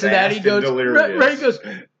 5 The minutes of that. He Fast goes, and Delirious. right, he goes,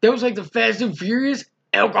 that was like the Fast and Furious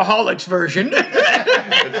alcoholics version.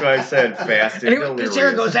 That's why I said fast and And delirious.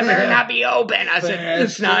 Sarah goes, that better not be open. I said,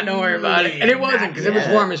 it's not, don't worry about it. And it wasn't, because it was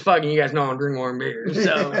Yeah. warm as fuck, and you guys know I don't drink warm beers.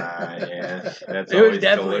 So, Yeah, that's It was always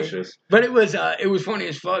definitely- delicious. but it was funny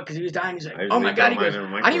as fuck, because he was dying. He's like, I oh my usually God. He throw mine goes, in the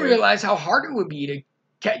I didn't microwave. realize how hard it would be to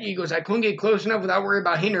catch you. He goes, I couldn't get close enough without worrying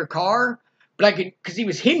about hitting her car. But I could, because he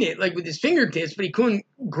was hitting it like with his fingertips, but he couldn't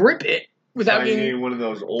grip it without I getting. need one of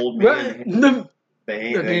those old Right. man. I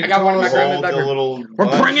I got one in my grandma's hold the bedroom. little. We're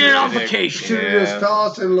buds bringing it on and vacation. Should have just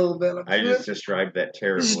tossed it a little bit. Like, I just described that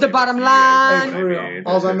terribly. This is the bottom You guys line. know for what real. I mean.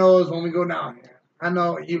 All I know is when we go down here, I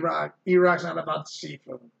know E-Rock's not about the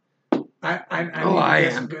seafood. I Oh, need I to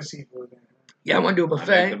get am. some good seafood. Yeah, I want to do a I make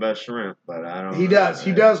buffet. the best shrimp, but I don't. He does.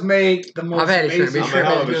 He does make the most I've had a shrimp. amazing His I'm a shrimp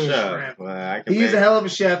hell is of a good. chef. shrimp. But I can He's make. a hell of a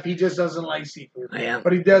chef. He just doesn't like seafood. I am.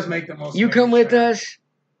 But he does make the most You amazing come with shrimp. us,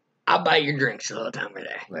 I'll buy your drinks the whole time we're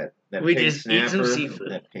there. That We pink just eat some snapper,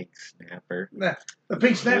 seafood. That pink snapper. Nah, the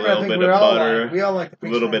pink snapper, I little think bit we of all butter, like. We all like the A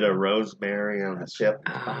pink little bit snapper. of rosemary on the tip.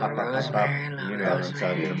 Rosemary, You know what I'm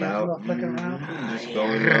talking about. Flicking around. Just Oh,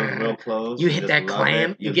 going yeah. real close. You hit just that love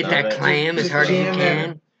clam. it. You get love that it. clam as Just hard as you jam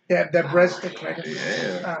can. That breadstick right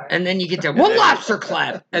Yeah. All right. And then you get that one lobster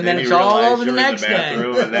clap. And then it's you all realize over the you're in next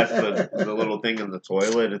bathroom, day. And that's the little thing in the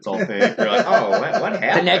toilet. It's all pink. You're like, oh, what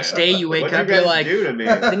happened? The next day you wake What'd up, you you're guys like, do to me?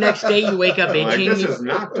 the next day you wake up I'm like, itching. this is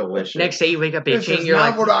not delicious. Next day you wake up This itching. is You're not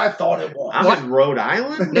like, what I thought it was. I'm in Rhode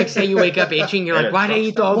Island. next day you wake up itching. You're At like, a why did I truck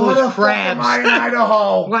eat all stop? Why those the fuck am I in crabs?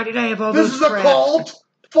 Idaho? Why did I have all This those is a crabs? cult.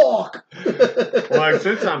 Fuck. Well,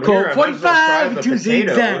 since I'm Colt here, I might as well try 45 the to potatoes.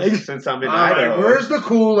 zigzag. Since I'm in All right, Idaho. where's the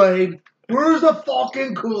Kool-Aid? Where's the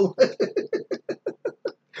fucking Kool-Aid?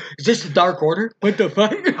 Is this the Dark Order? What the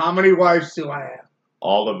fuck? How many wives do I have?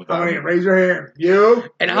 All of How many? them. Raise your hand. You?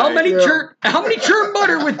 And how Right. many Yeah. how many churn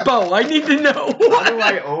butter with Bo? I need to know. How do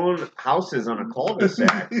I own houses on a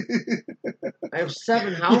cul-de-sac? I have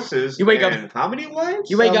 7 houses. You wake up- and how many wives?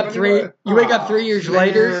 You wake How up many three. wives? You wake up Aw, 3 years man,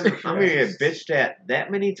 later. I'm gonna get bitched at that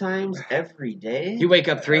many times every day. You wake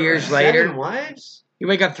up 3 years 7 later. wives? You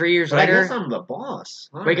wake up 3 years But I guess later. I'm the boss.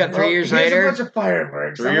 All Wake up right. 3 years here's later. a bunch of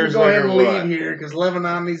fireworks. 3 I'm going years to go ahead later, and leave what? here because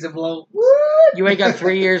Lebanon needs a blow. You wake up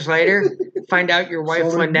 3 years later. Find out your wife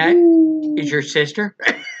So Lynette is your sister.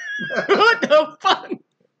 What the fuck?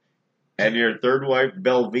 And your third wife,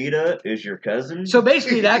 Belvita, is your cousin? So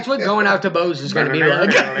basically, that's what going out to Bo's is going to be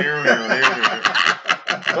like.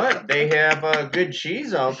 But they have good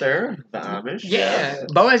cheese out there, the Amish. Yeah,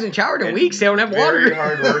 Bo hasn't showered in And weeks. They don't have Very water.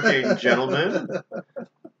 hardworking gentlemen.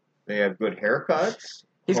 They have good haircuts.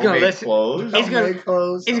 He's gonna homemade listen. Clothes. He's gonna- Homemade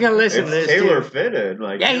clothes. He's gonna listen It's to this. tailor Too. fitted.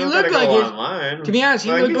 Like, Yeah, you he don't looked gotta like go his- online. To be honest,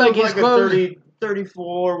 he looked like his a clothes.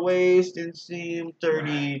 34 waist inseam,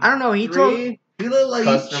 30. I don't know. He told He looked like he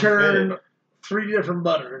Custom churned fitted. 3 different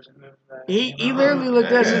butters. he literally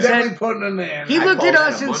looked at us He's and definitely said putting them in. he I looked at called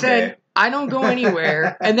us him and Monday. said I don't go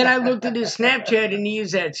anywhere. And then I looked at his Snapchat and he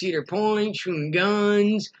was at Cedar Point shooting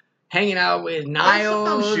guns, hanging out with Niles.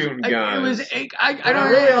 I'm shooting It was guns. I don't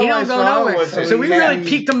Really, all he I don't go saw nowhere. was So his we really calf.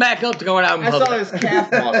 peaked him back up to going out in I saw public. his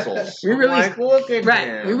calf muscles. We I'm really- like, look at Right,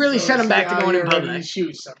 him. we really set him back to going in public. public.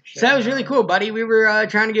 Shoot some shit. So that was really cool, buddy. We were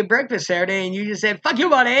trying to get breakfast Saturday, and you just said, "Fuck you,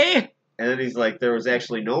 buddy." And then he's like, there was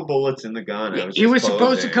actually no bullets in the gun. I was He was just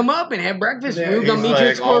supposed to posing. come up and have breakfast. Yeah, we were gonna he's meet you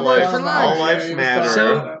at like, all Scoreboard lives- for all lunch. lives he was matter. talking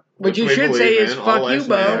So- about- What you Which we should say believe is in. All "fuck you, lives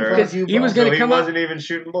Bo," matter. because Fuck you, he was Bo. gonna So he come up. wasn't even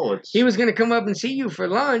shooting bullets. He was gonna come up and see you for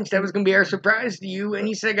lunch. That was gonna be our surprise to you. And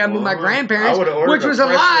he said, "I gotta meet my Well, grandparents," I would've ordered which was a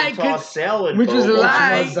freshly lie, tossed salad, which was a Bo.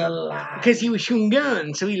 lie. was a lie. because he was shooting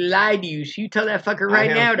guns. So he lied to you. So you tell that fucker right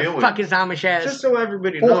have now to feelings. fuck his Amish ass. Just so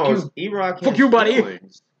everybody Fuck knows, E-Rock has Fuck you, buddy.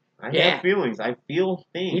 feelings. I Yeah. have feelings. I feel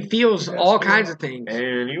things. He feels Yes, all man. kinds of things.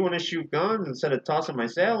 And you want to shoot guns instead of tossing my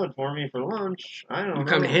salad for me for lunch? I don't know. You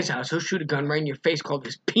come to his house, he'll shoot a gun right in your face called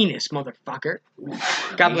his penis, motherfucker.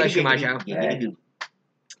 God bless you, Macho.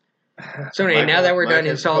 So anyway, now that we're done Mike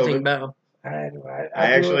has insulting COVID. Bo, I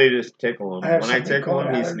actually just tickle him. I have When I something tickle called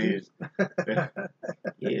him, he allergies.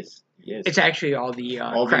 sneezes. Yes. it's actually all the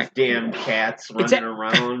All crack. these damn cats It's running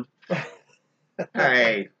around.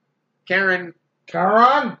 Hey, Karen,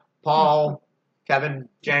 Caron. Paul, Kevin,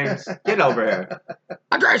 James, get over here.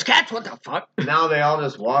 Andre's cats, what the fuck? Now they all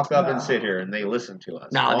just walk up and No. sit here and they listen to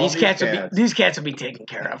us. No, All these cats will be taken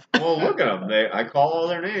care of. Well, look at them. I call all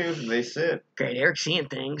their names and they sit. Great, Eric's seeing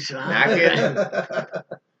things. So Not kidding.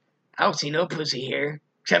 I don't see no pussy here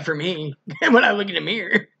except for me when I look in the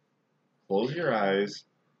mirror. Close your eyes.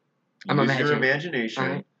 I'm Use your imagining.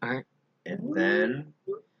 imagination. All right. And then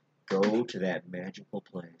go to that magical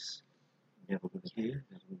place. Never gonna give,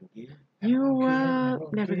 never gonna give. You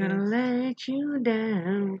up, never gonna let you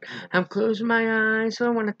down. I'm closing my eyes, so I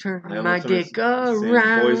wanna turn I my almost wanna dick sing Boys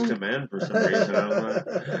to around. Men for some reason. I don't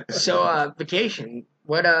know. So, vacation.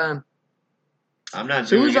 What, I'm not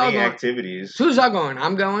So doing who's all any going- activities. so who's all going?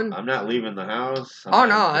 I'm going. I'm not leaving the house. Oh,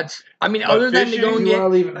 no, it's, I mean, But other than to fishing, go and You get, are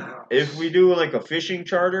leaving the house. If we do like a fishing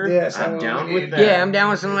charter, Yes, I'm I down will. with that. yeah, I'm down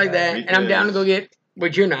with something like that. And I'm down to go Because get,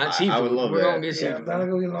 but you're not, I seafood. would love We're that. going to get Yeah, I'm seafood. down to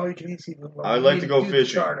go get all you can eat seafood. I would like to go Do the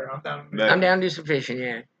fishing. charter. I'm down. Yeah. I'm down to do some fishing,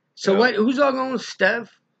 yeah. So Yeah. what, who's all going with Steph?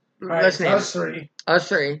 All right, Let's name us it. three. Us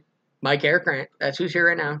three. Mike, Eric, Grant. That's who's here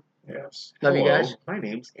right now. Yes. Love you Hello, guys. My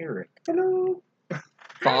name's Eric. Hello.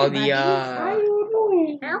 Follow the, How you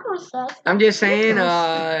doing? I'm just saying,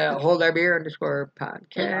 hold our beer _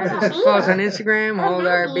 podcast. Follow us on Instagram, hold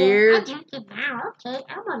our beer. I drink it now. Okay,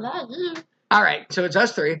 I'm gonna let you. All right, so it's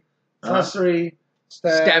us three. Us three.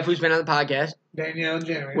 Steph, who's been on the podcast, Danielle and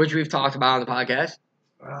Jimmy. which we've talked about on the podcast.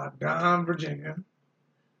 Down in Virginia.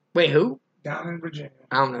 Wait, who? Down in Virginia.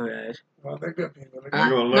 I don't know who that is. Well, they're good people. They're All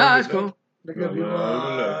good, right. gonna No, learn that's it, cool. they're good people.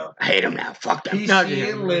 I hate them now. Fuck them. PC No,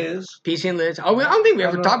 just- and Liz. PC and Liz. Oh, I don't think we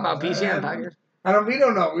ever I don't talked know. about PC on the podcast. We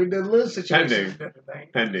don't know. We did Liz situation. Pending. is a different thing.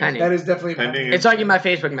 Pending. Pending. That is definitely Pending. It's like in my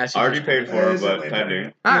Facebook message. Already paid for That it, is but definitely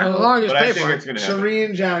pending. All right, as long as But it's I paid think for. it's going to happen. Sheree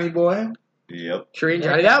and Johnny boy. Yep. Shereen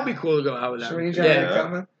Johnny, that would be cool to go out with them. Sheree and Johnny Yeah.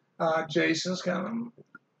 are coming. Jason's coming.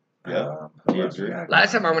 Yep. Who else we got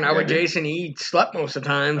Last time I went out with Yeah. Jason, he slept most of the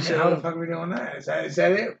time. I mean, how the So fuck are we doing that? Is that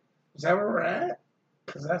it? Is that where we're at?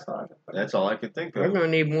 Because that's all I can think of. That's all I could think we're of. gonna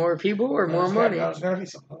need more people or more money. There's got to be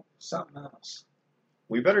something else.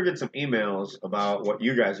 We better get some emails about what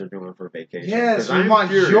you guys are doing for vacation. Yes, 'Cause we I'm want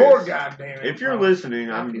curious. your goddamn. If you're info.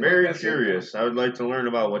 listening, I I'm feel very like that's curious. I would like to learn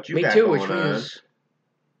about what you Me got too. Which going on. was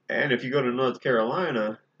And if you go to North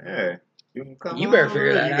Carolina, hey, you can come. You better on.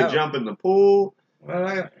 figure that You out. can jump in the pool.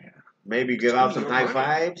 Well, Maybe give out some high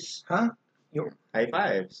fives. huh? High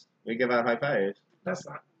fives. We give out high fives. That's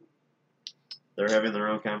not. They're having their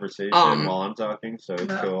own conversation while I'm talking, so it's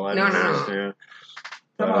No. cool. I No, don't no, no. understand.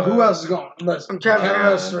 Come on, who else is going? Listen, I'm trying to count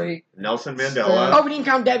figure us three. Nelson Steph. Mandela. Oh, we didn't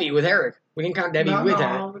count Debbie with Eric. We didn't count Debbie with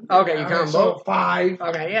Eric. Okay, you count so both. 5.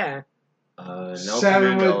 Okay, yeah. Nelson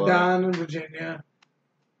 7 Mandela. with Don in Virginia.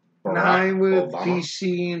 Barack 9 with Obama.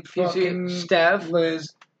 PC and fucking Steph,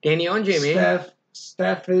 Liz. Danielle, and Jimmy.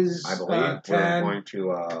 Steph is I believe we're 10. going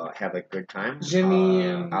to have a good time. Jimmy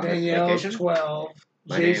and on this Danielle's vacation. 12.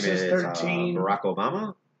 My Jason's name is 13. Barack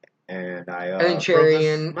Obama, and I And then wrote Cherry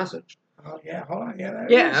this and- message. Oh, yeah, hold on. Yeah,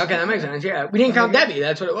 that Yeah, is. okay, that makes sense. Yeah, we didn't count Debbie.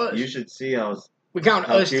 That's what it was. You should see how We count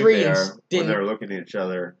how us cute three they and are when didn't. they're looking at each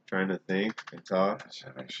other, trying to think and talk.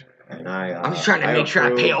 And I'm just trying to make sure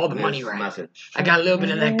I pay all the approve money this right. Message. I got a little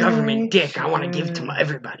bit of that government dick I want to give to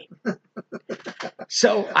everybody.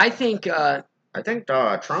 So I think I think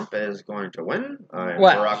Trump is going to win. I'm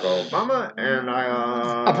What? Barack Obama, and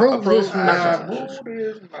I Approve this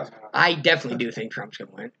message. I definitely do think Trump's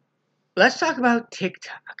gonna win. Let's talk about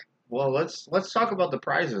TikTok. Well, let's talk about the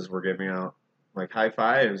prizes we're giving out. Like high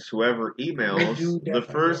fives. Whoever emails do the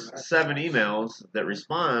definitely first give 7 emails that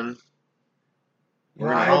respond, we're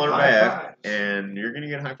Right, gonna holler high back, fives. and you're gonna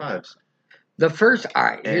get high fives. The first, all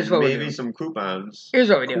right. And Here's what we maybe do. some coupons Here's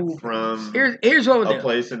what we do. from Here's what a we'll do.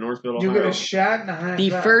 place in Northfield, You get Ohio. a shot and a high The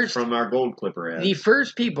five. first, From our Gold Clipper ad. the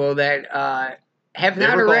first people that have They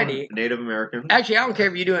not were called already. Native American. Actually, I don't care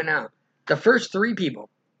if you do it now. The first 3 people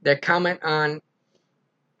that comment on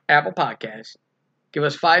Apple Podcasts, give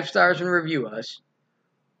us 5 stars and review us,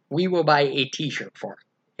 we will buy a T-shirt for.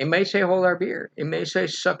 It may say "Hold Our Beer." It may say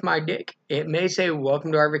 "Suck My Dick." It may say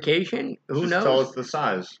 "Welcome to our vacation." Who Just knows? tell us the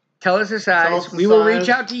size. Tell us the size. Tell us the We will size. reach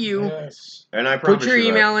out to you. Yes. And I promise Put your you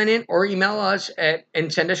email in it, or email us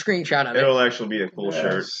and send a screenshot of that it, it'll actually be a cool Yes.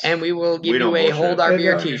 shirt. and we will give We you don't a bullshit. "Hold Our It'd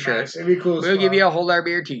Beer" be T-shirt. nice. It'd be cool as We'll give fuck. you a "Hold Our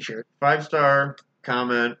Beer" T-shirt. 5-star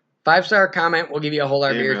comment. 5-star comment. We'll give you a "Hold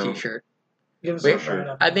Our Beer" Email. T-shirt. Give us Wait, something right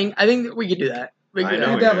up. I think that we could do that. We I can do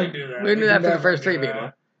know We that. we definitely do. do that. We can do that for the definitely first 3 do that.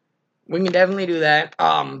 people. We can definitely do that.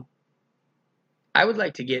 I would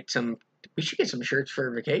like to get some. We should get some shirts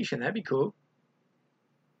for vacation. That'd be cool.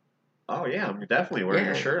 Oh yeah, I'm definitely wearing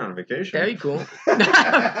Yeah. a shirt on vacation. That'd be cool.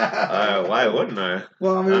 Why wouldn't I?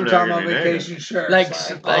 Well, I mean, I'm we're not talking gonna about be vacation shirts. Like-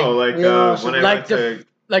 Oh, like we all when I like went the- to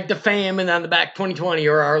Like the fam and on the back 2020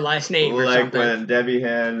 or our last name or like something. when Debbie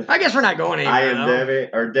had I guess we're not going anywhere. I am though. Debbie,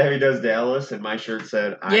 or Debbie does Dallas, and my shirt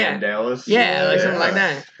said I Yeah. am Dallas. Yeah, like something like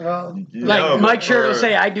that. well, Like No, Mike but shirt will for-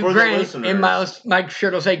 say I do for the Grant, listeners- and Mike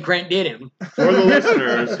shirt will say Grant did him. For the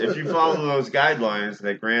listeners, if you follow those guidelines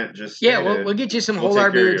that Grant just Yeah, stated, we'll get you some We'll Hold take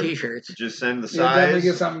Our care Beer of you. T-shirts. just send the you'll definitely size.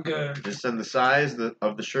 get something good. Just send the size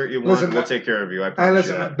of the shirt you want. Listen, we'll take care of you. I Hey, promise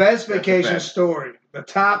listen, you the that. best That's a vacation fact. story, the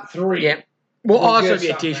top 3. Yeah. We'll We'll also get get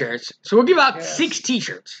something. T-shirts. So we'll give out Yes. 6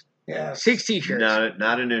 T-shirts. Yes. 6 T-shirts.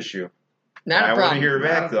 Not an issue. Not I a want to problem. hear Not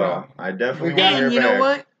back a though. problem. I definitely We want to got- hear And you back. know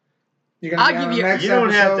what? You're gonna I'll be give on you- the next You don't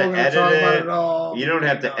have episode, to we're gonna edit talk about it. it all. You don't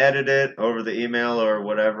have to edit it over the email or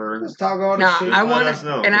whatever. Just talk all the Now, shit. I let want us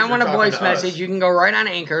know, and I because want a you're voice talking to us. message. You can go right on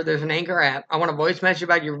Anchor. There's an Anchor app. I want a voice message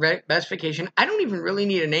about your best vacation. I don't even really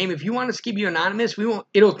need a name. If you want us to keep you anonymous, we won't.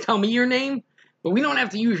 It'll tell me your name, but we don't have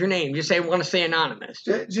to use your name. Just say want to stay anonymous.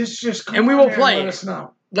 Just come And we on will there play and let it. us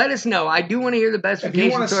know. Let us know. I do want to hear the best If you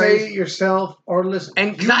vacation want to say stories. it yourself or listen. And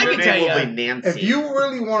if 'cause you, I Your can tell name will you, be Nancy. if you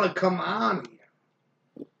really want to come on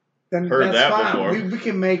here, then Heard that's that fine. before. We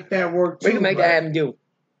can make that work too. we can make but that happen too.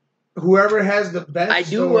 Whoever has the best I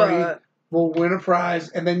do. story will win a prize,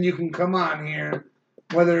 and then you can come on here,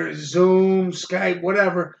 whether it's Zoom, Skype,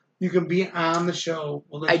 whatever. you can be on the show.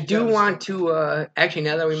 We'll let I you do tell the want story. to actually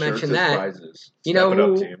now that we Shirts mentioned and that, prizes. you know Step it up,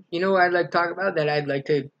 who team. you know who I'd like to talk about that I'd like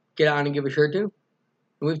to get on and give a shirt to.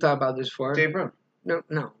 We've talked about this before. Dave Brown. No,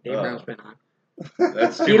 Dave Oh. Brown's been on.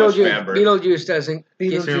 That's too much fabric. Beetlejuice doesn't.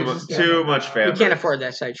 Beetlejuice Too, is too much We fabric. can't afford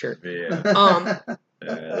that side shirt. Yeah.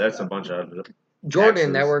 That's a bunch of. Jordan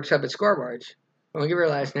Axes. that works up at Scoreboards. I won't give her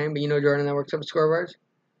last name, but you know Jordan that works up at Scoreboards?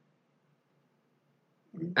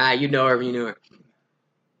 You know her if you knew her.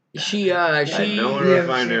 She I know her if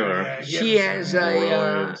I knew her.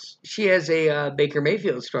 she has a Baker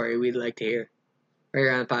Mayfield story we'd like to hear right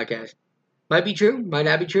here on the podcast. Might be true, might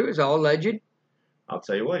not be true. It's all alleged. I'll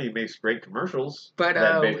tell you what, he makes great commercials. But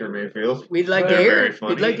that Baker Mayfield. We'd like to They're hear very it.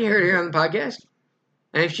 funny. We'd like to hear it here on the podcast.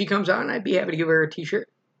 And if she comes on, I'd be happy to give her a T-shirt.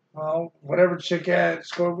 Well, whatever chick at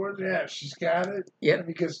Scoreboard, yeah, if she's got it. Yep. That'd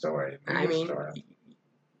be a good story. I mean,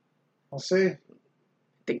 We'll see. I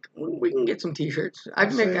think we can get some T-shirts. I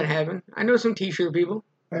can I'll make see. that happen. I know some T-shirt people.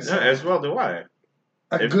 That's Yeah, as well do I.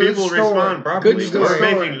 a If good people story. respond properly, Good we're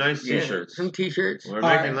story. making nice Yeah, T-shirts. some T-shirts. We're All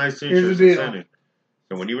making right, nice here's the T-shirts deal. and sending.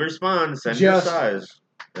 So when you respond, send your Just size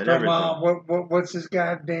and From, everything. what's this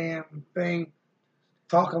goddamn thing?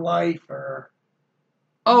 Talk of Life or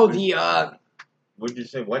Oh, the What'd you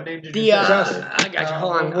say? What name did the you say? I got you.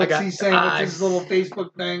 Hold on. I what's got. he saying? What's his little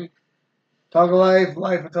Facebook thing? Talk of Life,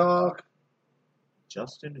 Life of Talk.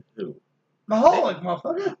 Justin who? Maholic,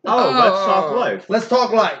 motherfucker. Oh, Let's Talk Life. Let's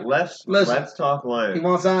talk life. Let's talk life. He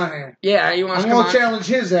wants on here. Yeah, you want I'm to come gonna on? challenge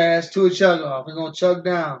his ass to a chug off. We're gonna chug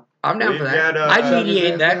down. I'm down We've for that. got, I'd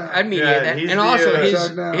mediate that. Yeah, I'd mediate that. he's And the, also,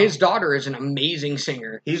 Shut down. his daughter is an amazing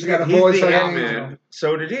singer. He's He's got a he's voice the like admin.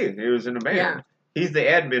 So did he. He was in a band. Yeah. He's the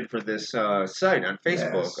admin for this site on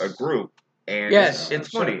Facebook, Yes. a group. And Yes. it's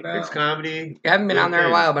Shut funny. down. It's comedy. I haven't been on there in a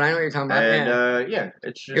Okay. while, but I know what you're talking about. And yeah.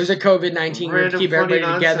 it's just It was a COVID-19 group to random keep everybody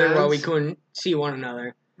funny together while we nonsense. couldn't see one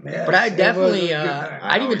another. Yes, But I it was definitely, a good time. I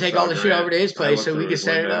I'd even always take saw all the shit Grant. over to his I place looked so we through could his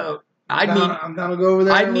set it window. up. I'd I'm down to go over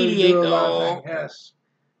there. I'd and we mediate do a lot of though. things. Yes.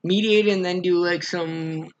 mediate and then do like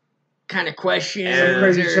some kind of questions. And- Some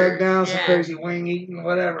crazy or- shut down, some yeah. crazy wing eating,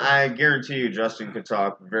 whatever. I guarantee you, Justin could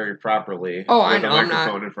talk very properly. Oh, I with know, a I'm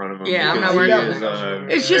microphone not- in front of him. yeah, I'm because not worried he about is,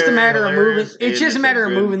 that. It's just a very matter of moving. hilarious It's just a and matter of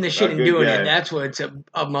good- moving the shit a and good doing guy. it. That's what's a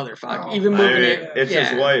motherfucker. Oh, Even I moving mean, it. it's yeah.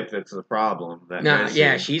 his wife that's the problem. That No, Nancy.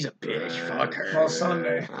 yeah, she's a bitch. Fuck her. Well,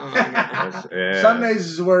 Sunday. Oh, my God. Yeah. Sundays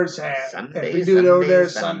is where it's at. Sunday, If we do it over there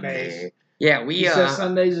Sunday. Sundays. Yeah, He we says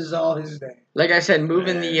Sundays is all his day. like I said,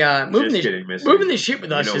 moving the Just kidding, Missy. moving the shit with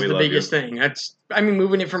You us know is we the love biggest thing.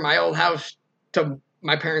 Moving it from my old house to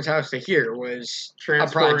my parents' house to here was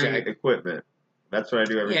Transporting project. equipment. That's what I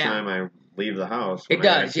do every Yeah. time I leave the house. It when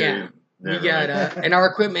I does, get yeah. to- We Never got mind. and our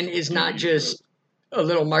equipment is not just a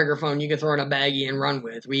little microphone you can throw in a baggie and run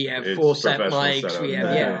with. We have It's full set professional mics. setup. We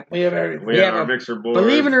have yeah. We have everything. We we have have our a- mixer board.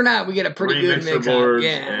 Believe it or not, we get a pretty 3 good mixer mix up. boards,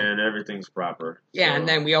 Yeah. and everything's proper. Yeah, So, and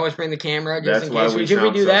then we always bring the camera just That's in why case. we If we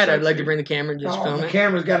sound do so that, I'd like sexy. to bring the camera and just Oh, film the it.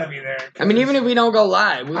 camera's got to be there. I mean, even if we don't go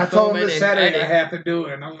live, we'll I told film him it this and Saturday I edit. have to do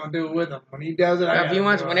it, and I'm going to do it with him. When he does it, I If gotta he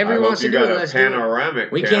wants- do it. whenever I he hope wants to you do got it, a let's do it.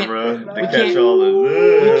 panoramic We can't- camera we to can't- catch all the.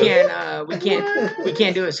 We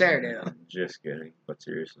can't do it Saturday though. Just kidding, but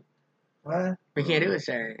seriously. What? We can't do it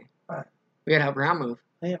Saturday. Why? We gotta help Brown move.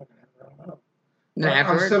 Yeah, And then I'm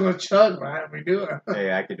afterwards, still going to chug right if we do it.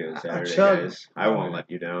 Hey, I could do it Saturday, chug. guys. I won't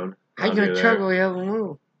let you down. how you I'll gonna be chug there. while we help him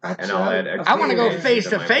move? And I'll add I extra want to go Yeah. face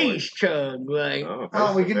to My face voice. chug. Like,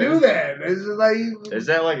 Oh, we can do face-to-face. that. This is like Is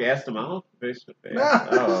that like ass to mouth, face to face? No.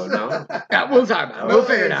 Oh no. yeah, we'll talk about it. We'll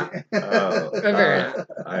figure it out. Oh, We'll figure it out.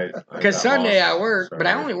 I Because got Sunday lost. I work, but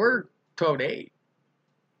I Sorry. only work 12 to 8.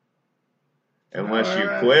 Unless you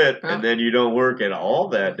Alright. quit Huh? and then you don't work at all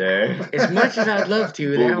that day. As much as I'd love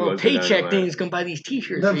to, that Boom, whole was it paycheck anyway. thing is gonna buy these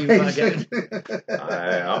T-shirts The for you fucking.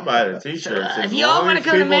 I'll buy the t-shirts. If as y'all long want as to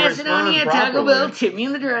come to people Macedonia, respond Taco properly. Bell, tip me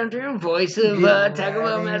in the drive-thru. Voice of Taco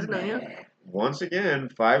Bell, Macedonia. Once again,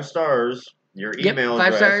 5 stars. Your Yep, email 5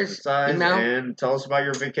 address, stars, the size, email. and tell us about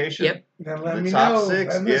your vacation. Yep. Then let The me top know.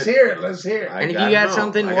 6 Let's get- hear it. Let's hear it. I And if gotta you got know.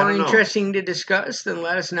 something I more gotta know. interesting to discuss, then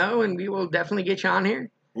let us know, and we will definitely get you on here.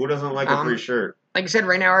 Who doesn't like a Um, free shirt? Like I said,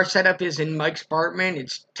 right now our setup is in Mike's apartment.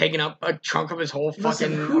 It's taking up a chunk of his whole fucking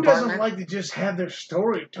Listen, who apartment. doesn't like to just have their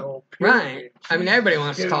story told? period? Right. I mean, everybody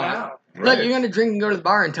wants to Get it talk. out. Look, Right. you're gonna drink and go to the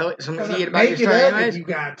bar and tell some idiot about your Make it story, up if anyways. you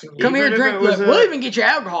got to. Come here, Even if drink. it was Look, a- we'll even get you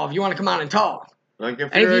alcohol if you want to come on and talk. Like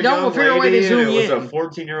if And if you're you a don't, young we'll figure a way to lady and zoom it you was a in.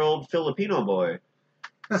 14-year-old Filipino boy.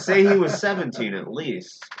 Say he was 17 at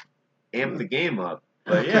least. Amp the game up.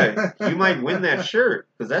 But yeah, you might win that shirt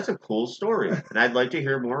because that's a cool story, and I'd like to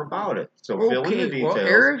hear more about it. So fill in the details. Well,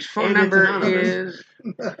 Eric's phone and it's number anonymous. is.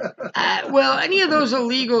 Well, any of those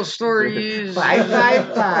illegal stories.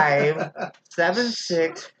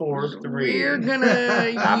 555-7643. We're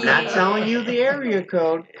gonna. I'm not telling you the area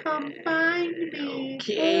code. Come find me.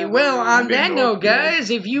 Okay, well, on I'm in that note, Northfield. guys,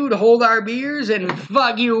 if you'd hold our beers and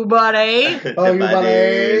fuck you, buddy, Oh, you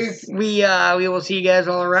buddies. we will see you guys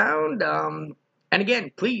all around. And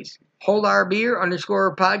again, please hold our beer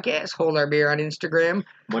 _podcast. Hold our beer on Instagram,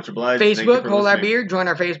 Much obliged. Thank you Facebook. for Hold our listening. beer. Join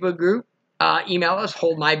our Facebook group. Email us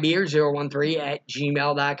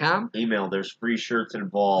holdmybeer013@gmail.com. Email. There's free shirts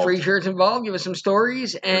involved. Free shirts involved. Give us some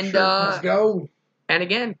stories and sure. Let's go. and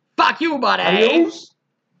again, fuck you, buddy. Adios.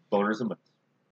 Boners and butts.